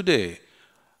 Today,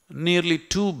 nearly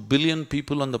 2 billion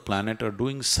people on the planet are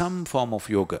doing some form of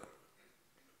yoga.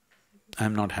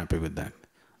 I'm not happy with that.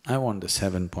 I want the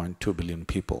 7.2 billion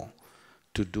people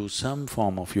to do some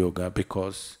form of yoga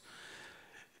because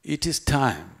it is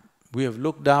time. We have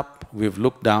looked up, we have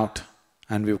looked out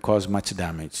and we've caused much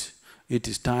damage. It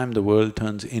is time the world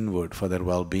turns inward for their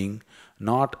well-being,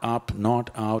 not up, not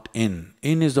out, in.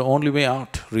 In is the only way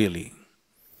out, really.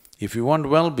 If you want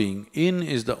well-being, in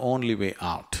is the only way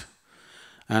out.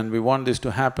 And we want this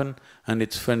to happen, and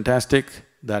it's fantastic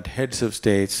that heads of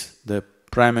states, the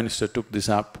Prime Minister took this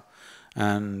up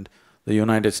and the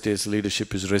United States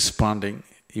leadership is responding.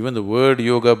 Even the word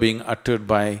yoga being uttered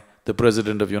by the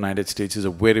President of the United States is a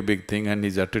very big thing, and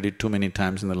he's uttered it too many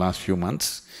times in the last few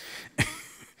months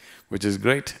which is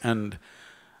great. And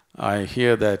I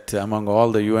hear that among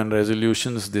all the UN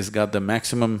resolutions, this got the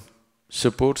maximum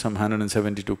support, some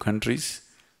 172 countries,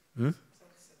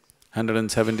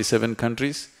 177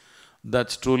 countries.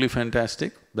 That's truly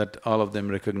fantastic that all of them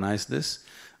recognize this.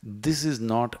 This is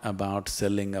not about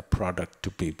selling a product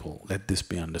to people, let this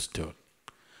be understood.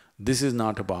 This is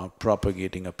not about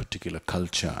propagating a particular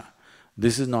culture.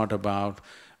 This is not about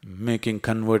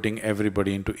converting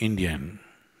everybody into Indian,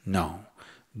 no.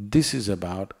 This is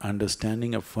about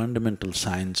understanding a fundamental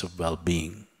science of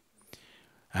well-being.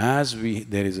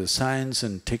 There is a science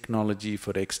and technology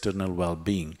for external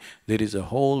well-being, there is a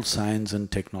whole science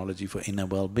and technology for inner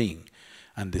well-being.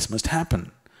 And this must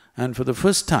happen. And for the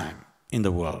first time in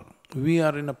the world, we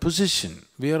are in a position,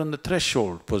 we are on the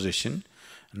threshold position.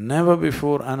 Never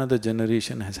before another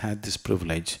generation has had this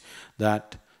privilege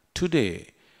that today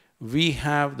we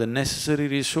have the necessary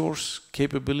resource,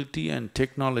 capability and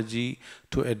technology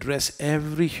to address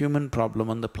every human problem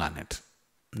on the planet.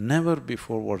 Never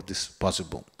before was this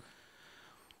possible.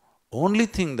 Only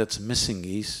thing that's missing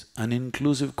is an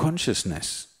inclusive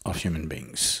consciousness of human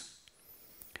beings.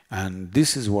 And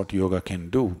this is what yoga can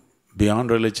do,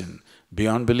 beyond religion,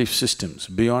 beyond belief systems,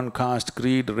 beyond caste,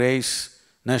 creed, race,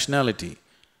 nationality.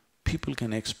 People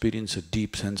can experience a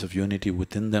deep sense of unity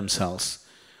within themselves,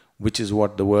 which is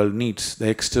what the world needs. The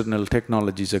external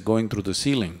technologies are going through the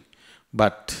ceiling,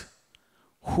 but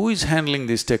who is handling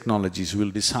these technologies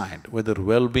will decide whether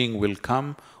well-being will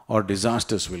come or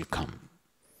disasters will come.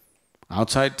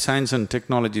 Outside science and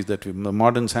technologies the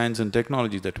modern science and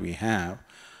technologies that we have,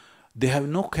 they have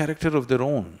no character of their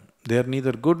own. They are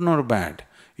neither good nor bad.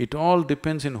 It all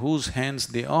depends in whose hands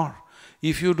they are.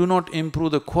 If you do not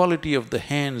improve the quality of the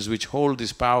hands which hold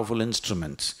these powerful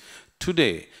instruments,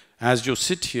 today, as you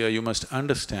sit here, you must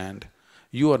understand,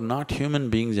 you are not human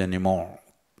beings anymore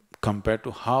compared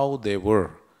to how they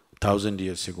were 1,000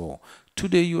 years ago.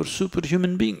 Today you are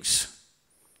superhuman beings.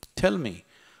 Tell me,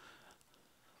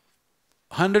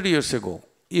 100 years ago,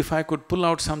 if I could pull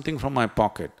out something from my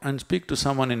pocket and speak to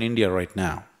someone in India right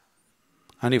now,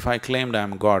 and if I claimed I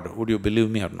am God, would you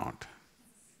believe me or not?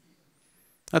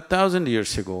 1,000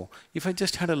 years ago, if I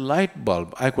just had a light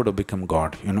bulb, I could have become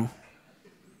God, you know.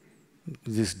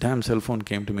 This damn cell phone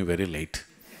came to me very late.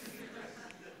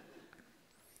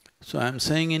 So I'm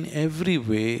saying in every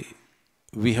way,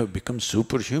 we have become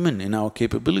superhuman in our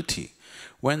capability.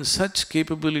 When such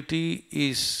capability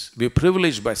is… we're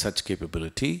privileged by such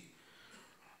capability,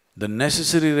 the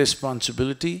necessary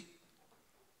responsibility,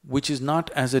 which is not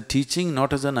as a teaching,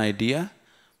 not as an idea,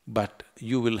 but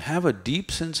you will have a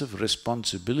deep sense of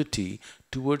responsibility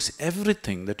towards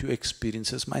everything that you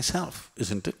experience as myself,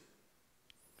 isn't it?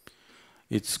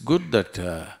 It's good that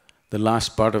the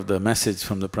last part of the message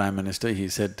from the Prime Minister, he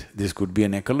said this could be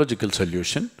an ecological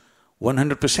solution,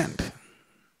 100%.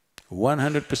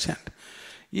 100%.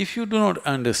 If you do not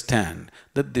understand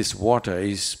that this water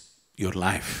is your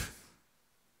life,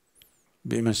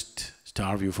 we must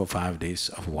starve you for 5 days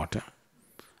of water,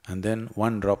 and then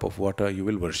 1 drop of water you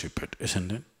will worship it,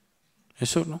 isn't it?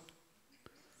 Yes or no?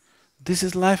 This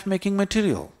is life-making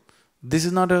material. This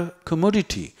is not a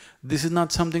commodity. This is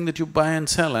not something that you buy and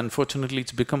sell. Unfortunately,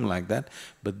 it's become like that.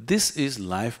 But this is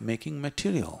life-making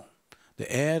material.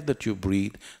 The air that you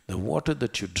breathe, the water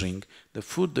that you drink, the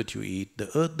food that you eat, the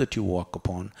earth that you walk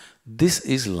upon, this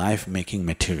is life-making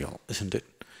material, isn't it?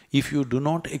 If you do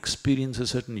not experience a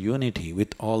certain unity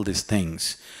with all these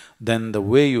things, then the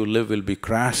way you live will be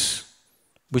crass,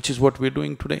 which is what we're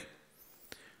doing today.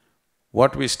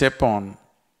 What we step on,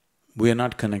 we are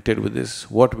not connected with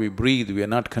this. What we breathe, we are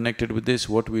not connected with this.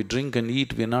 What we drink and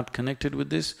eat, we are not connected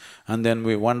with this. And then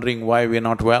we're wondering why we're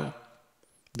not well.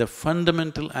 The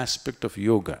fundamental aspect of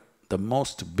yoga, the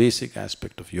most basic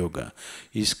aspect of yoga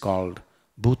is called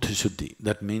Bhuta Shuddhi.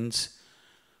 That means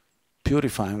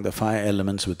purifying the five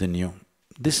elements within you.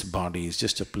 This body is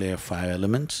just a play of five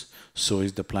elements, so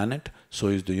is the planet, so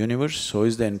is the universe, so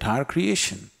is the entire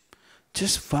creation.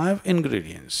 Just five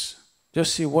ingredients.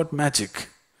 Just see what magic.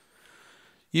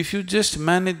 If you just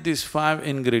manage these five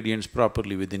ingredients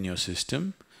properly within your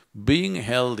system, being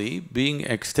healthy, being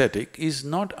ecstatic is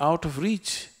not out of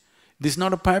reach. This is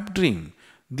not a pipe dream,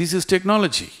 this is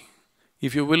technology.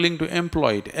 If you're willing to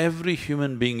employ it, every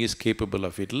human being is capable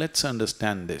of it. Let's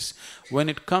understand this. When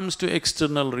it comes to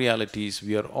external realities,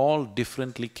 we are all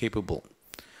differently capable.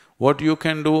 What you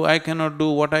can do, I cannot do,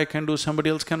 what I can do, somebody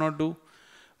else cannot do.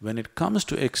 When it comes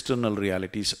to external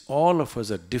realities, all of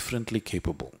us are differently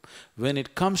capable. When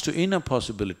it comes to inner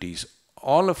possibilities,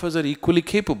 all of us are equally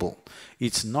capable.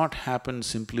 It's not happened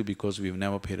simply because we've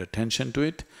never paid attention to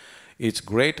it. It's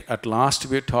great, at last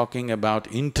we're talking about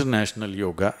international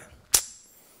yoga.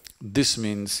 This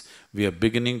means we are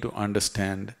beginning to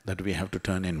understand that we have to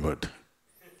turn inward.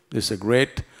 This is a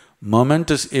great,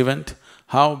 momentous event.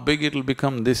 How big it'll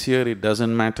become this year, it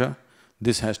doesn't matter.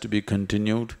 This has to be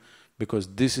continued, because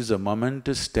this is a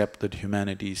momentous step that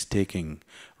humanity is taking.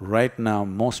 Right now,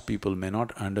 most people may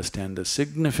not understand the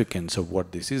significance of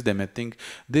what this is. They may think,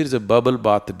 there's a bubble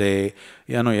bath day,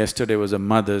 yesterday was a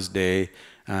Mother's Day,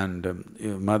 and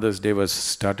Mother's Day was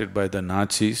started by the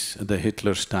Nazis at the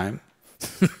Hitler's time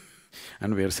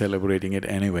and we are celebrating it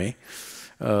anyway.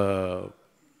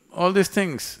 All these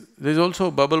things, there's also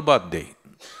a bubble bath day.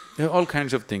 There are all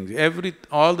kinds of things.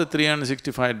 All the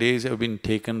 365 days have been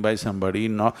taken by somebody.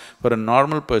 For a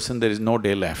normal person, there is no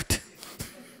day left.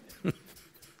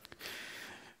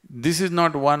 This is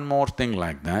not one more thing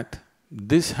like that.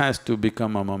 This has to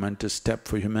become a momentous step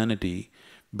for humanity,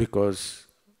 because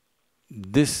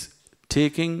this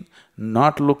taking,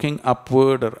 not looking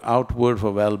upward or outward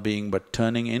for well-being, but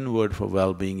turning inward for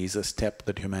well-being is a step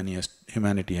that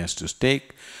humanity has to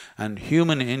take. And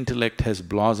human intellect has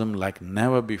blossomed like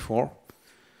never before,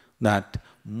 that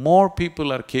more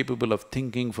people are capable of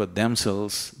thinking for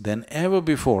themselves than ever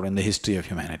before in the history of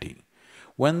humanity.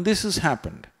 When this has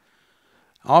happened,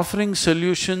 offering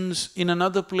solutions in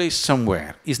another place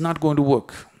somewhere is not going to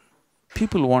work.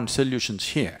 People want solutions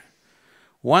here.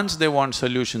 Once they want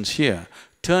solutions here,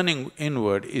 turning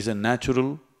inward is a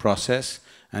natural process,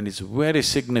 and it's very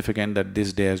significant that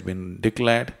this day has been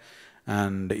declared,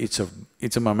 and it's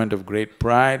a moment of great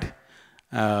pride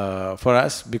for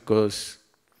us, because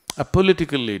a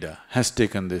political leader has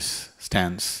taken this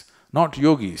stance, not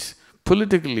yogis.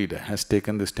 Political leader has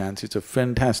taken this stance. It's a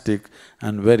fantastic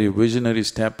and very visionary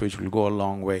step which will go a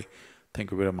long way. Thank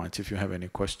you very much. If you have any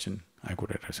question, I could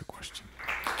address a question.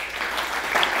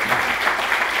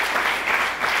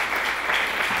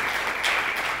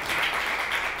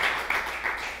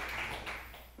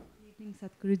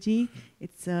 Sadhguruji,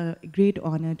 it's a great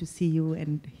honor to see you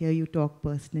and hear you talk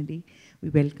personally. We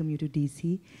welcome you to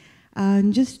DC.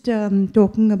 Just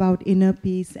talking about inner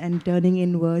peace and turning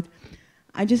inward,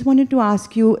 I just wanted to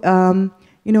ask you,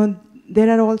 there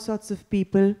are all sorts of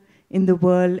people in the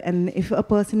world, and if a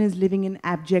person is living in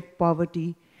abject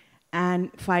poverty and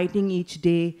fighting each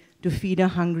day to feed a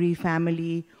hungry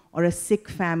family or a sick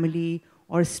family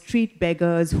or street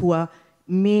beggars who are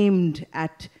maimed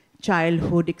at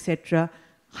childhood, etc.,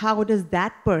 how does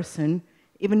that person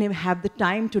even have the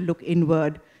time to look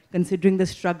inward, considering the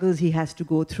struggles he has to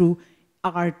go through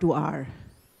hour to hour?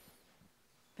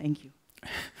 Thank you.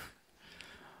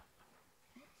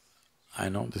 I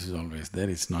know this is always there,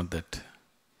 it's not that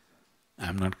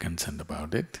I'm not concerned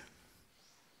about it.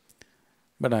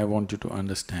 But I want you to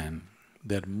understand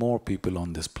there are more people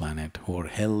on this planet who are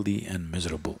healthy and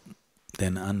miserable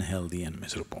than unhealthy and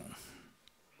miserable.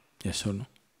 Yes or no?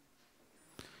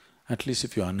 At least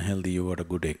if you're unhealthy, you got a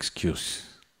good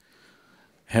excuse.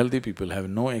 Healthy people have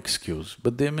no excuse,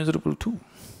 but they're miserable too.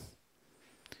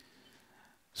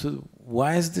 So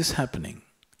why is this happening?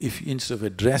 If instead of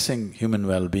addressing human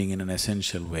well-being in an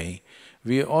essential way,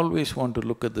 we always want to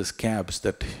look at the scabs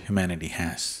that humanity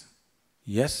has.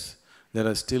 Yes, there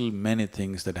are still many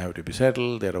things that have to be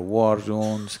settled, there are war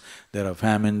zones, there are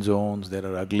famine zones, there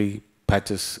are ugly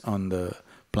patches on the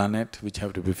planet which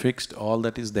have to be fixed, all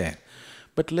that is there.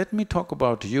 But let me talk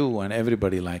about you and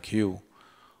everybody like you,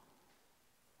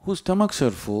 whose stomachs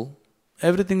are full,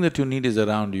 everything that you need is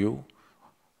around you.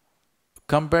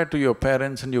 Compared to your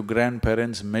parents and your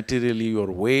grandparents, materially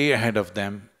you're way ahead of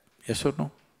them, yes or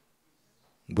no?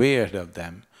 Way ahead of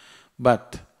them.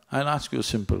 But I'll ask you a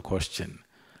simple question.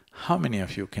 How many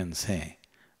of you can say,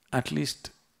 at least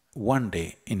one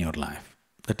day in your life,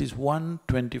 that is one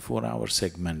 24-hour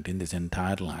segment in this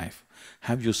entire life,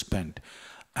 have you spent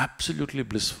absolutely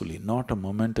blissfully, not a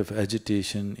moment of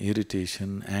agitation,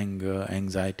 irritation, anger,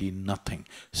 anxiety, nothing,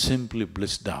 simply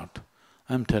blissed out?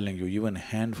 I'm telling you, even a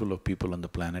handful of people on the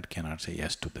planet cannot say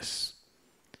yes to this.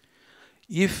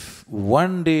 If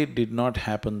one day did not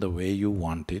happen the way you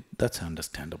want it, that's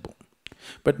understandable.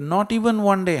 But not even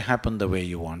one day happened the way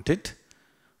you want it,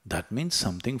 that means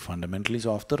something fundamentally is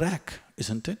off the rack,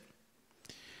 isn't it?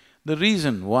 The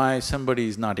reason why somebody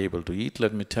is not able to eat,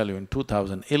 let me tell you, in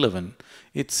 2011,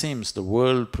 it seems the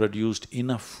world produced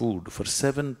enough food for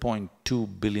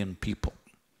 7.2 billion people.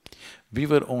 We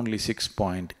were only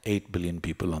 6.8 billion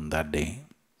people on that day.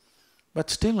 But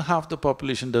still half the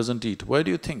population doesn't eat. Why do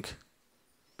you think?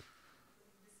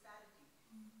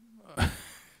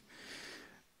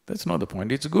 That's not the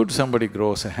point. It's good somebody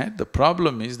grows ahead. The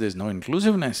problem is there's no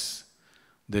inclusiveness.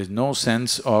 There's no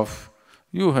sense of,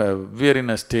 we're in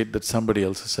a state that somebody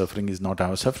else's suffering is not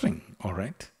our suffering, all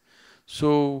right?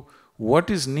 So, what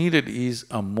is needed is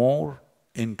a more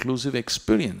inclusive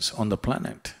experience on the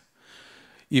planet.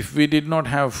 If we did not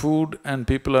have food and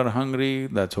people are hungry,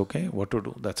 that's okay, what to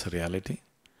do? That's a reality.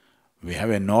 We have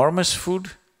enormous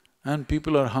food and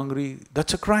people are hungry,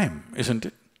 that's a crime, isn't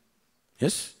it?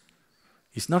 Yes?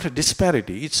 It's not a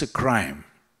disparity, it's a crime.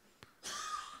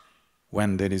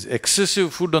 When there is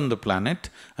excessive food on the planet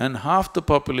and half the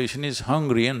population is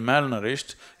hungry and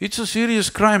malnourished, it's a serious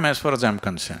crime as far as I'm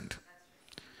concerned.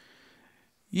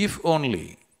 If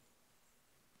only,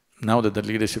 now that the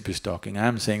leadership is talking,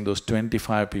 I'm saying those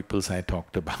 25 peoples I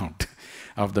talked about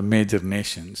of the major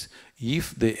nations,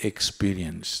 if they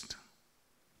experienced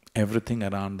everything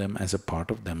around them as a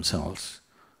part of themselves,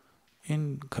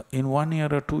 in 1 year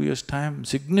or 2 years' time,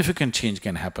 significant change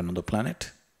can happen on the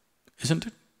planet, isn't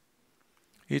it?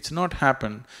 It's not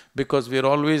happen because we're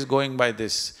always going by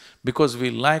this, because we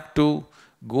like to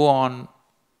go on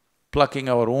plucking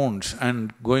our wounds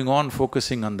and going on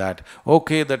focusing on that.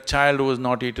 Okay, that child was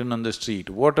not eaten on the street,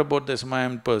 what about this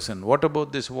maimed person, what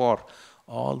about this war?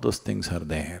 All those things are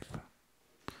there.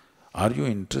 Are you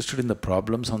interested in the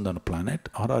problems on the planet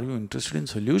or are you interested in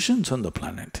solutions on the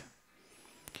planet?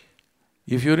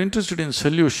 If you're interested in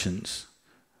solutions,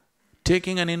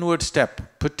 taking an inward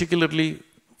step, particularly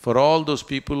for all those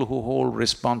people who hold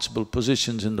responsible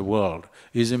positions in the world,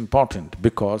 is important,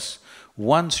 because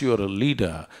once you're a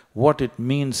leader, what it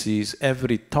means is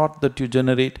every thought that you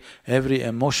generate, every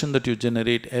emotion that you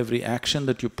generate, every action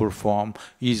that you perform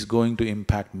is going to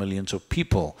impact millions of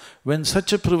people. When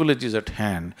such a privilege is at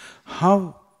hand,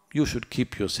 how you should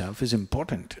keep yourself is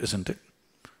important, isn't it?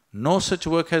 No such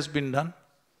work has been done.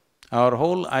 Our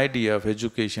whole idea of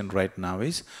education right now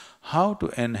is how to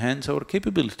enhance our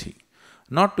capability,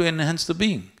 not to enhance the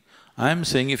being. I'm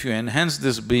saying if you enhance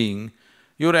this being,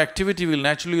 your activity will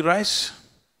naturally rise.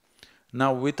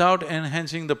 Now, without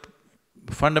enhancing the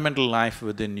fundamental life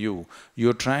within you,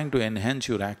 you're trying to enhance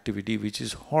your activity, which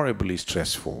is horribly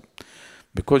stressful.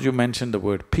 Because you mentioned the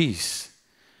word peace,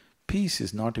 peace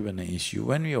is not even an issue.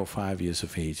 When we were 5 years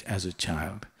of age, as a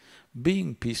child,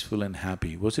 being peaceful and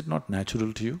happy, was it not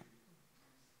natural to you?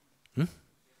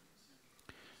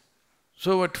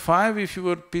 So at 5, if you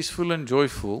were peaceful and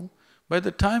joyful, by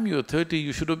the time you were 30,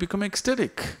 you should have become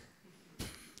ecstatic.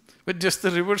 But just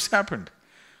the reverse happened.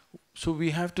 So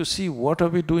we have to see what are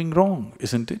we doing wrong,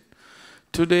 isn't it?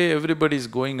 Today everybody is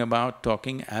going about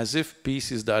talking as if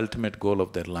peace is the ultimate goal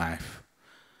of their life.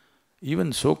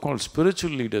 Even so-called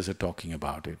spiritual leaders are talking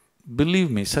about it.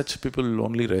 Believe me, such people will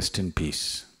only rest in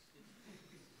peace.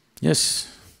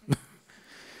 Yes.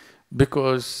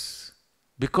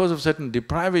 Because of certain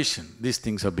deprivation, these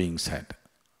things are being said.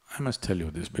 I must tell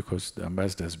you this because the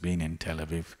ambassador has been in Tel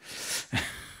Aviv.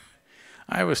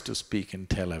 I was to speak in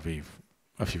Tel Aviv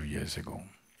a few years ago.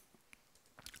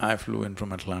 I flew in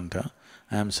from Atlanta.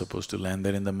 I am supposed to land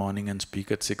there in the morning and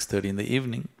speak at 6:30 in the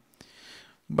evening.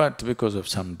 But because of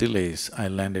some delays, I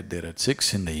landed there at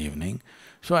 6 in the evening.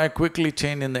 So I quickly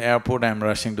changed in the airport, I'm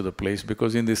rushing to the place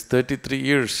because in these 33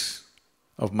 years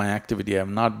of my activity, I have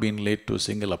not been late to a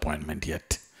single appointment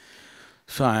yet.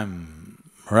 So I'm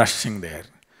rushing there.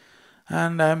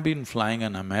 And I've been flying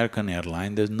an American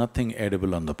airline, there's nothing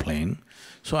edible on the plane,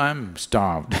 so I'm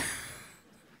starved.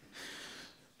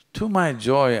 To my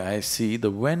joy, I see the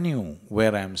venue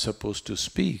where I'm supposed to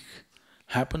speak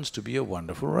happens to be a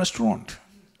wonderful restaurant.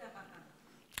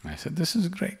 I said, this is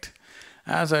great.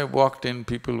 As I walked in,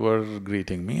 people were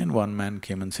greeting me and one man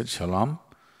came and said, Shalom.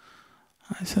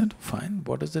 I said, fine,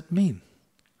 what does that mean?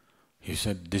 He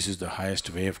said, this is the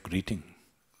highest way of greeting.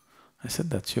 I said,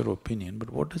 that's your opinion,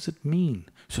 but what does it mean?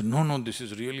 He said, no, this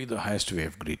is really the highest way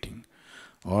of greeting.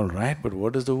 All right, but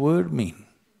what does the word mean?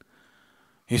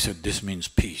 He said, this means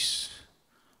peace.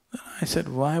 Then I said,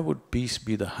 why would peace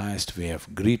be the highest way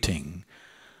of greeting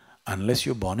unless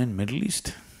you're born in Middle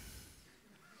East?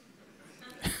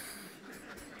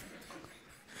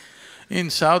 In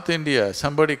South India,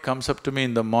 somebody comes up to me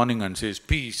in the morning and says,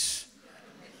 peace.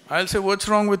 I'll say, what's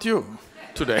wrong with you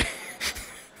today?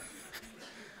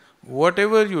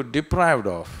 Whatever you're deprived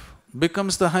of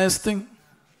becomes the highest thing.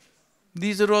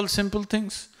 These are all simple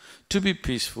things. To be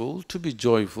peaceful, to be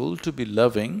joyful, to be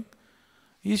loving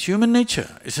is human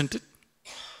nature, isn't it?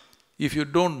 If you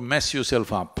don't mess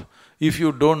yourself up, if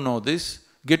you don't know this,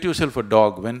 get yourself a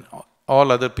dog. When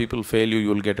all other people fail you,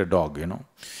 you'll get a dog, you know.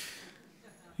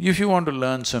 If you want to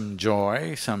learn some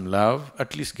joy, some love,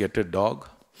 at least get a dog.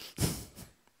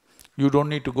 You don't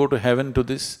need to go to heaven to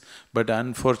this, but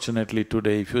unfortunately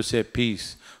today, if you say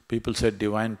peace, people say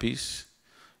divine peace.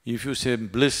 If you say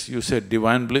bliss, you say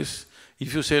divine bliss.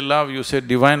 If you say love, you say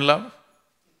divine love.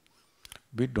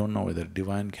 We don't know whether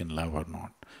divine can love or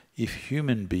not. If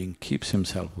human being keeps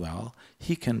himself well,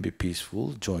 he can be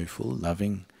peaceful, joyful,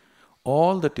 loving.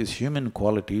 All that is human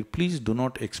quality, please do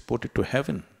not export it to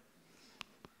heaven.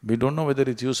 We don't know whether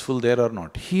it's useful there or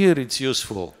not. Here it's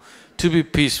useful to be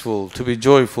peaceful, to be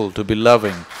joyful, to be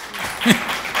loving.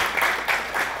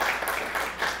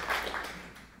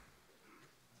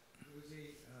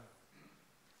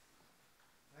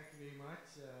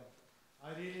 I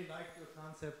really like your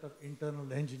concept of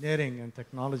internal engineering and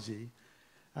technology,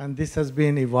 and this has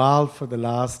been evolved for the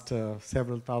last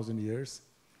several thousand years.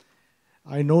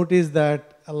 I noticed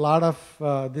that a lot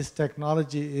of this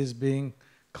technology is being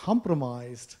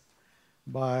compromised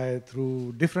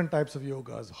through different types of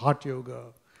yogas, hot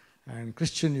yoga and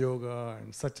Christian yoga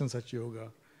and such yoga.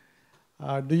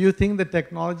 Do you think the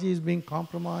technology is being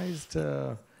compromised?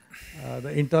 The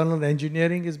internal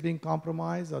engineering is being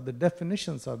compromised, or the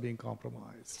definitions are being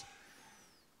compromised?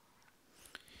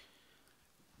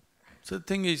 So the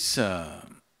thing is,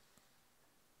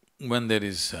 when there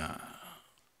is…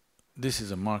 this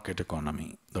is a market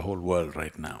economy, the whole world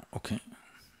right now, okay?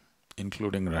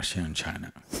 Including Russia and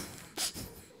China.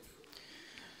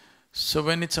 So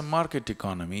when it's a market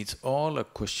economy, it's all a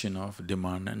question of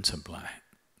demand and supply.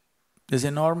 There's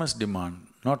enormous demand,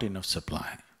 not enough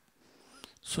supply.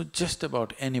 So just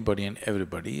about anybody and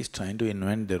everybody is trying to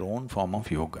invent their own form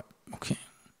of yoga, okay?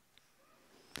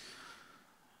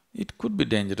 It could be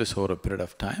dangerous over a period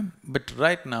of time, but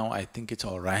right now I think it's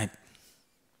all right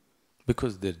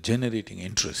because they're generating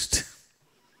interest.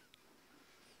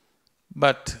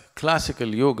 But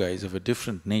classical yoga is of a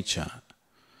different nature.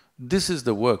 This is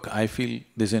the work, I feel,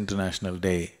 this International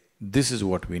Day, this is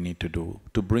what we need to do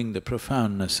to bring the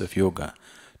profoundness of yoga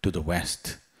to the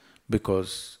West,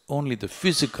 because only the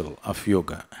physical of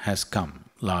yoga has come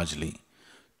largely.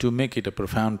 To make it a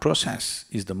profound process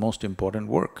is the most important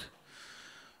work.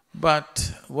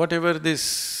 But whatever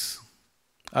this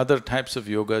other types of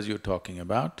yogas you're talking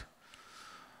about,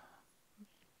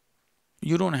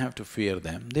 you don't have to fear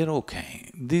them, they're okay.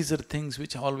 These are things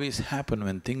which always happen.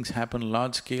 When things happen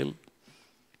large scale,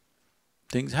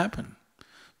 things happen.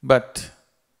 But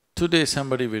today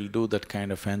somebody will do that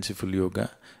kind of fanciful yoga,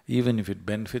 even if it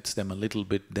benefits them a little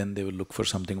bit, then they will look for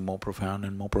something more profound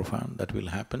and more profound, that will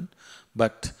happen.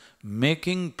 But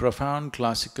making profound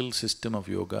classical system of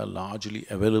yoga largely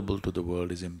available to the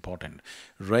world is important.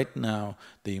 Right now,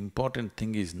 the important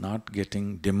thing is not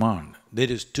getting demand. There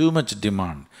is too much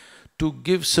demand. To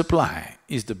give supply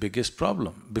is the biggest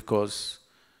problem, because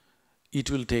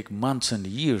it will take months and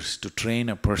years to train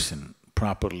a person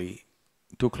properly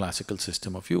to classical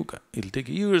system of yoga. It'll take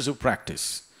years of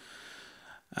practice.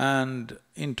 And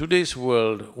in today's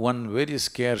world, one very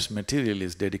scarce material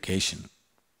is dedication.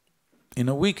 In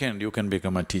a weekend, you can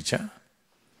become a teacher.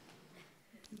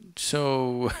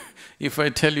 So, if I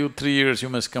tell you 3 years you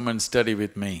must come and study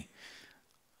with me,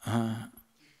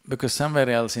 because somewhere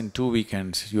else in 2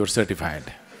 weekends you're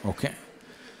certified, okay?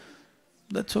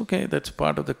 That's okay, that's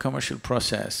part of the commercial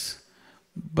process,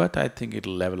 but I think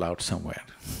it'll level out somewhere.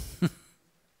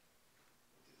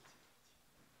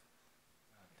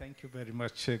 Thank you very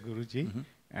much, Guruji.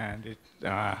 And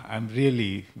I'm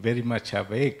really very much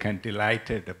awake and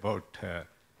delighted about…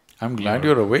 I'm glad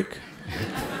you're awake.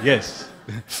 Yes.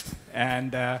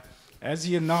 And As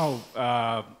you know,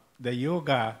 the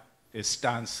yoga is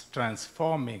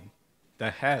transforming the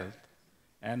health,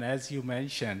 and as you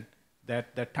mentioned,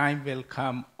 that the time will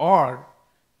come, or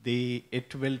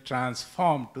it will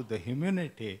transform to the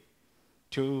humanity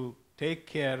to take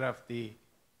care of the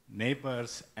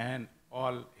neighbors and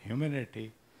all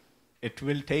humanity. It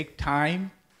will take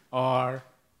time, or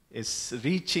is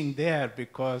reaching there,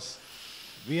 because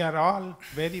we are all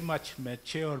very much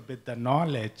mature with the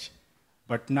knowledge,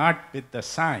 but not with the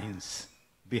science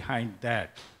behind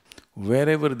that.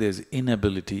 Wherever there's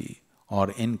inability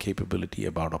or incapability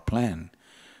about a plan,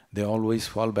 they always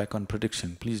fall back on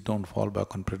prediction. Please don't fall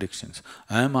back on predictions.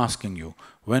 I am asking you,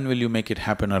 when will you make it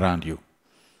happen around you?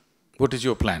 What is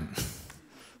your plan?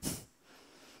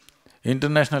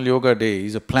 International Yoga Day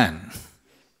is a plan,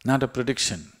 not a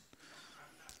prediction.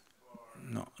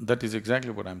 No, that is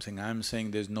exactly what I'm saying. I'm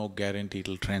saying there's no guarantee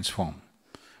it'll transform.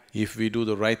 If we do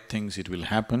the right things, it will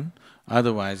happen,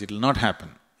 otherwise it'll not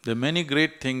happen. There are many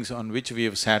great things on which we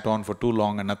have sat on for too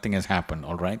long and nothing has happened,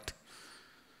 all right?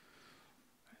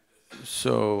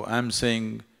 So I'm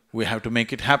saying we have to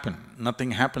make it happen.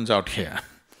 Nothing happens out here.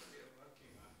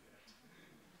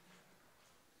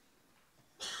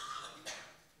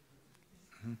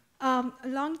 A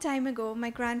long time ago,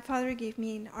 my grandfather gave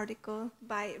me an article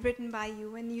written by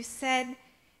you, and you said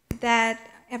that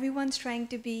everyone's trying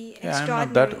to be extraordinary.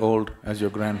 I'm not that old as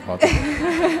your grandfather.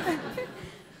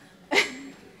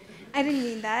 I didn't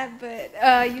mean that,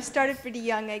 but you started pretty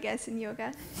young, I guess, in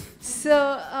yoga.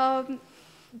 So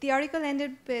the article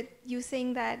ended with you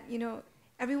saying that,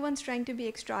 everyone's trying to be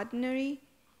extraordinary,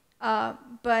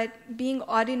 but being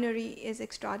ordinary is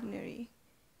extraordinary.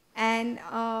 And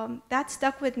that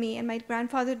stuck with me. And my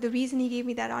grandfather, the reason he gave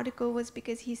me that article was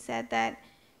because he said that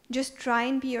just try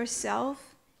and be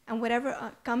yourself, and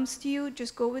whatever comes to you,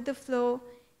 just go with the flow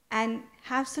and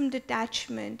have some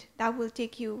detachment that will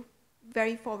take you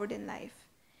very forward in life.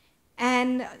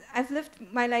 And I've lived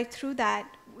my life through that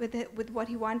with what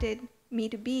he wanted me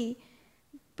to be.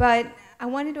 But I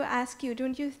wanted to ask you,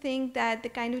 don't you think that the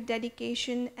kind of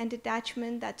dedication and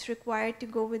detachment that's required to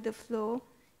go with the flow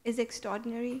is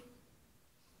extraordinary?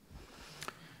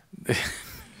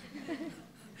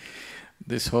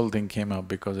 This whole thing came up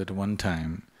because at one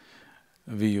time,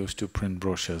 we used to print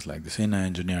brochures like this, inner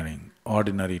engineering,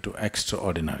 ordinary to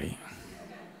extraordinary.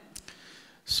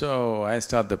 So I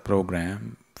start the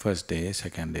program, first day,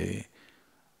 second day,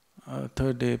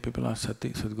 third day, people ask,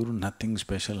 Sadhguru, nothing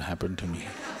special happened to me.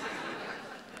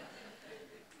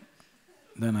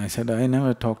 Then I said, I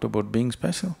never talked about being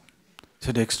special. He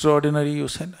said, extraordinary you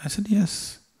said? I said,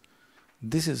 yes.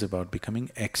 This is about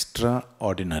becoming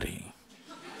extraordinary,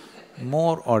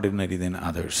 more ordinary than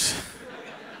others.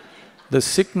 The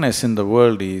sickness in the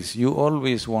world is, you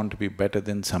always want to be better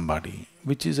than somebody,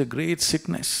 which is a great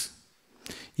sickness.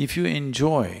 If you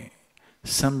enjoy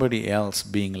somebody else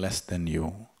being less than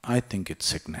you, I think it's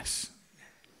sickness.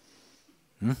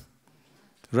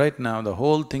 Right now, the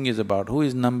whole thing is about who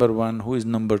is number one, who is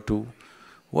number two.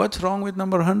 What's wrong with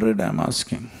number 100, I'm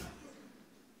asking?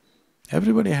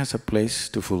 Everybody has a place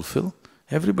to fulfill,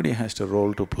 everybody has a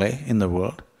role to play in the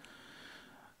world.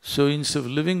 So instead of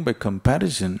living by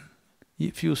comparison,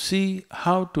 if you see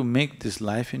how to make this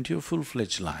life into a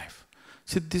full-fledged life,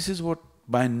 see, this is what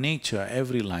by nature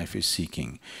every life is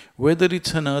seeking. Whether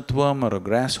it's an earthworm or a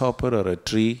grasshopper or a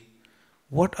tree,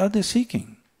 what are they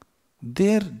seeking?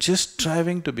 They're just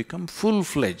striving to become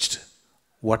full-fledged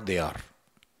what they are,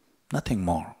 nothing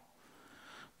more.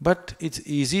 But it's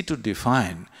easy to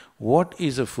define what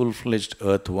is a full-fledged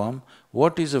earthworm,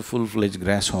 what is a full-fledged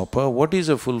grasshopper, what is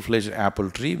a full-fledged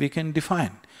apple tree, we can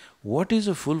define. What is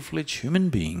a full-fledged human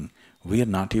being, we are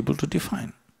not able to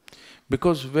define.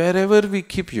 Because wherever we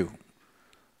keep you,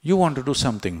 you want to do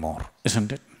something more,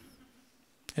 isn't it?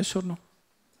 Yes or no?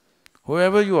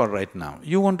 Whoever you are right now,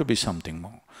 you want to be something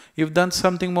more. If that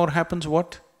something more happens,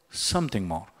 what? Something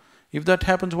more. If that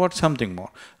happens, what? Something more.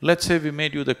 Let's say we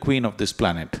made you the queen of this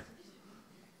planet.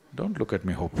 Don't look at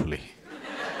me hopefully.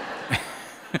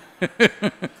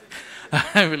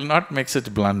 I will not make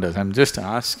such blunders, I'm just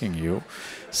asking you.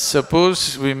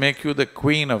 Suppose we make you the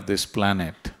queen of this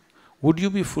planet, would you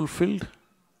be fulfilled?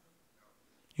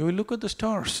 You will look at the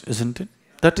stars, isn't it?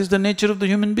 That is the nature of the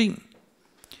human being.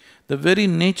 The very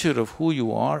nature of who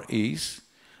you are is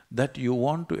that you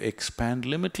want to expand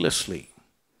limitlessly.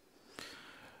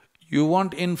 You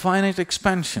want infinite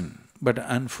expansion, but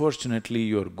unfortunately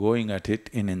you're going at it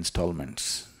in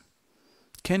installments.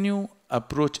 Can you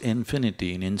approach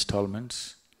infinity in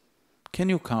installments? Can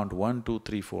you count 1, 2,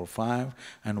 3, 4, 5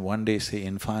 and one day say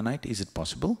infinite? Is it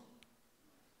possible?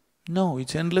 No,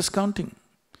 it's endless counting.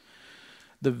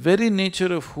 The very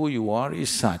nature of who you are is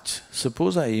such.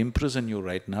 Suppose I imprison you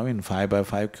right now in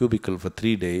 5x5 cubicle for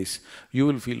 3 days, you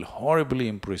will feel horribly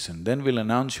imprisoned. Then we'll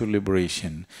announce your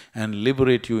liberation and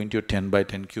liberate you into your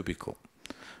 10x10 cubicle.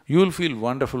 You will feel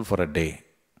wonderful for a day.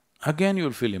 Again you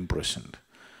will feel imprisoned.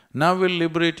 Now we'll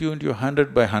liberate you into your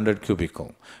 100x100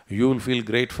 cubicle. You will feel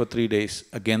great for 3 days,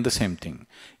 again the same thing.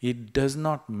 It does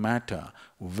not matter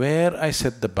where I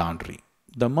set the boundary.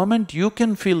 The moment you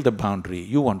can feel the boundary,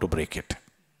 you want to break it.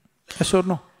 Yes or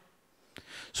no?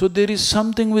 So there is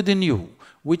something within you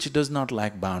which does not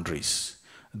like boundaries.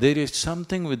 There is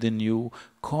something within you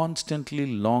constantly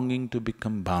longing to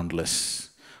become boundless.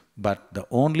 But the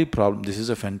only problem, this is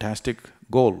a fantastic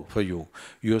goal for you,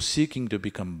 you're seeking to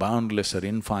become boundless or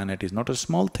infinite is not a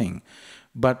small thing.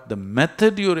 But the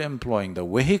method you're employing, the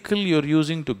vehicle you're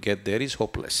using to get there is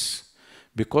hopeless.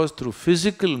 Because through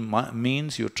physical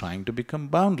means you're trying to become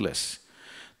boundless.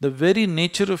 The very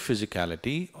nature of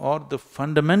physicality or the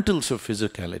fundamentals of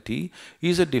physicality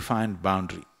is a defined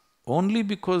boundary. Only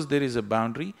because there is a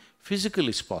boundary, physical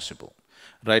is possible.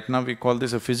 Right now we call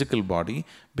this a physical body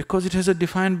because it has a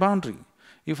defined boundary.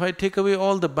 If I take away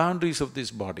all the boundaries of this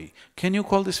body, can you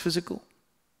call this physical?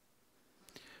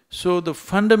 So the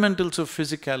fundamentals of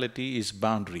physicality is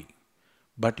boundary,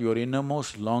 but your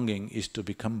innermost longing is to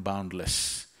become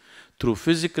boundless. Through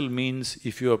physical means,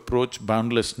 if you approach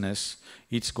boundlessness,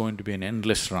 it's going to be an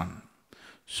endless run.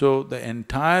 So the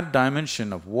entire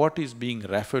dimension of what is being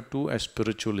referred to as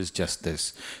spiritual is just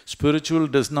this. Spiritual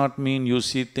does not mean you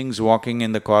see things walking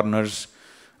in the corners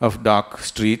of dark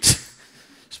streets.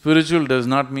 Spiritual does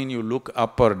not mean you look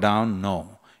up or down,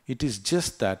 no. It is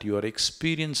just that your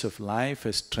experience of life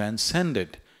has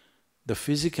transcended the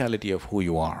physicality of who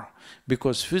you are.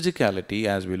 Because physicality,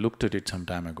 as we looked at it some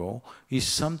time ago, is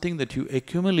something that you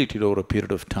accumulated over a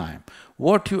period of time.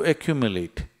 What you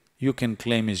accumulate, you can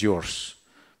claim is yours.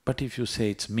 But if you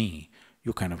say it's me,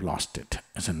 you kind of lost it,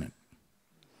 isn't it?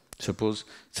 Suppose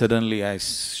suddenly I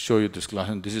show you this glass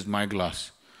and this is my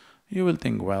glass. You will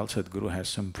think, well, Sadhguru has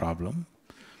some problem,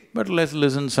 but let's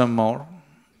listen some more.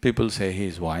 People say he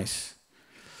is wise.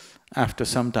 After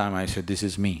some time I say, this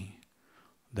is me,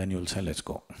 then you'll say, let's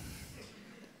go.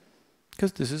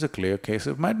 Because this is a clear case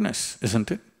of madness,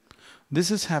 isn't it?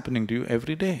 This is happening to you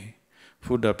every day.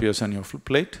 Food appears on your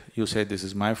plate, you say, this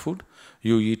is my food,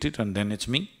 you eat it and then it's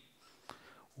me.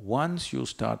 Once you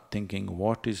start thinking,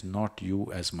 what is not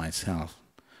you as myself,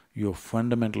 your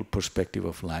fundamental perspective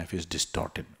of life is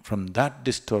distorted. From that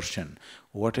distortion,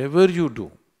 whatever you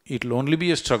do, it'll only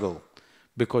be a struggle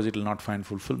because it'll not find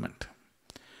fulfillment.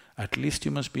 At least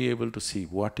you must be able to see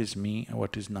what is me and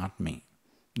what is not me.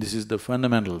 This is the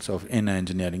fundamentals of inner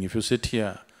engineering. If you sit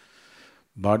here,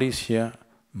 body is here,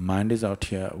 mind is out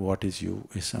here, what is you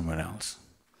is somewhere else.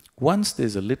 Once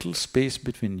there's a little space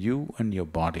between you and your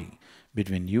body,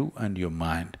 between you and your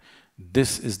mind,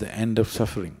 this is the end of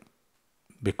suffering.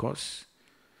 Because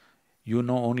you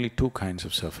know only two kinds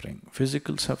of suffering,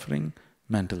 physical suffering,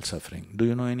 mental suffering. Do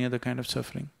you know any other kind of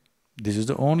suffering? This is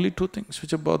the only two things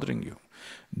which are bothering you.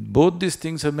 Both these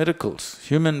things are miracles.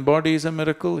 Human body is a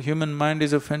miracle, human mind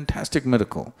is a fantastic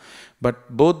miracle.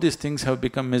 But both these things have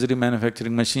become misery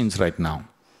manufacturing machines right now.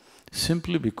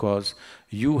 Simply because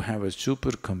you have a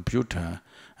supercomputer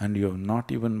and you have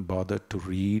not even bothered to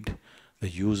read the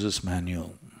user's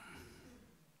manual.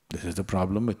 This is the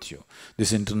problem with you.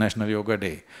 This International Yoga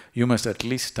Day, you must at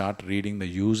least start reading the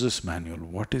user's manual.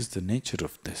 What is the nature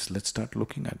of this? Let's start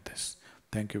looking at this.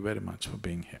 Thank you very much for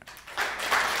being here.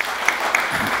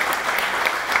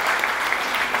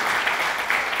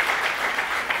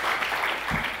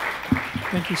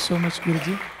 Thank you so much,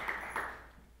 Guruji.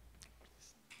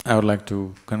 I would like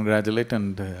to congratulate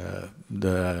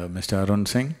Mr. Arun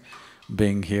Singh,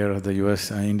 being here the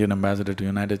Indian ambassador to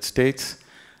United States,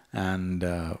 and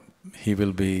he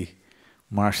will be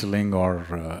marshalling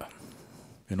or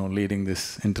leading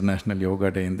this International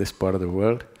Yoga Day in this part of the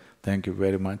world. Thank you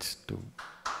very much to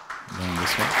doing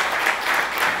this one.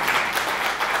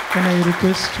 Can I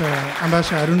request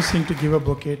Ambassador Arun Singh to give a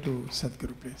bouquet to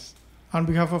Sadhguru, please? On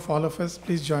behalf of all of us,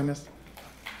 please join us.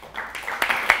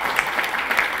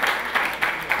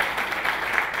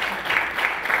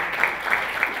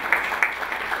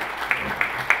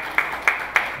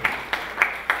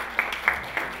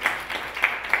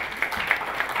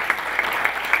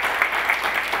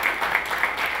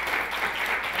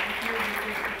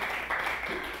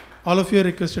 All of you are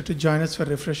requested to join us for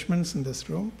refreshments in this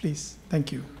room, please.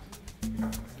 Thank you.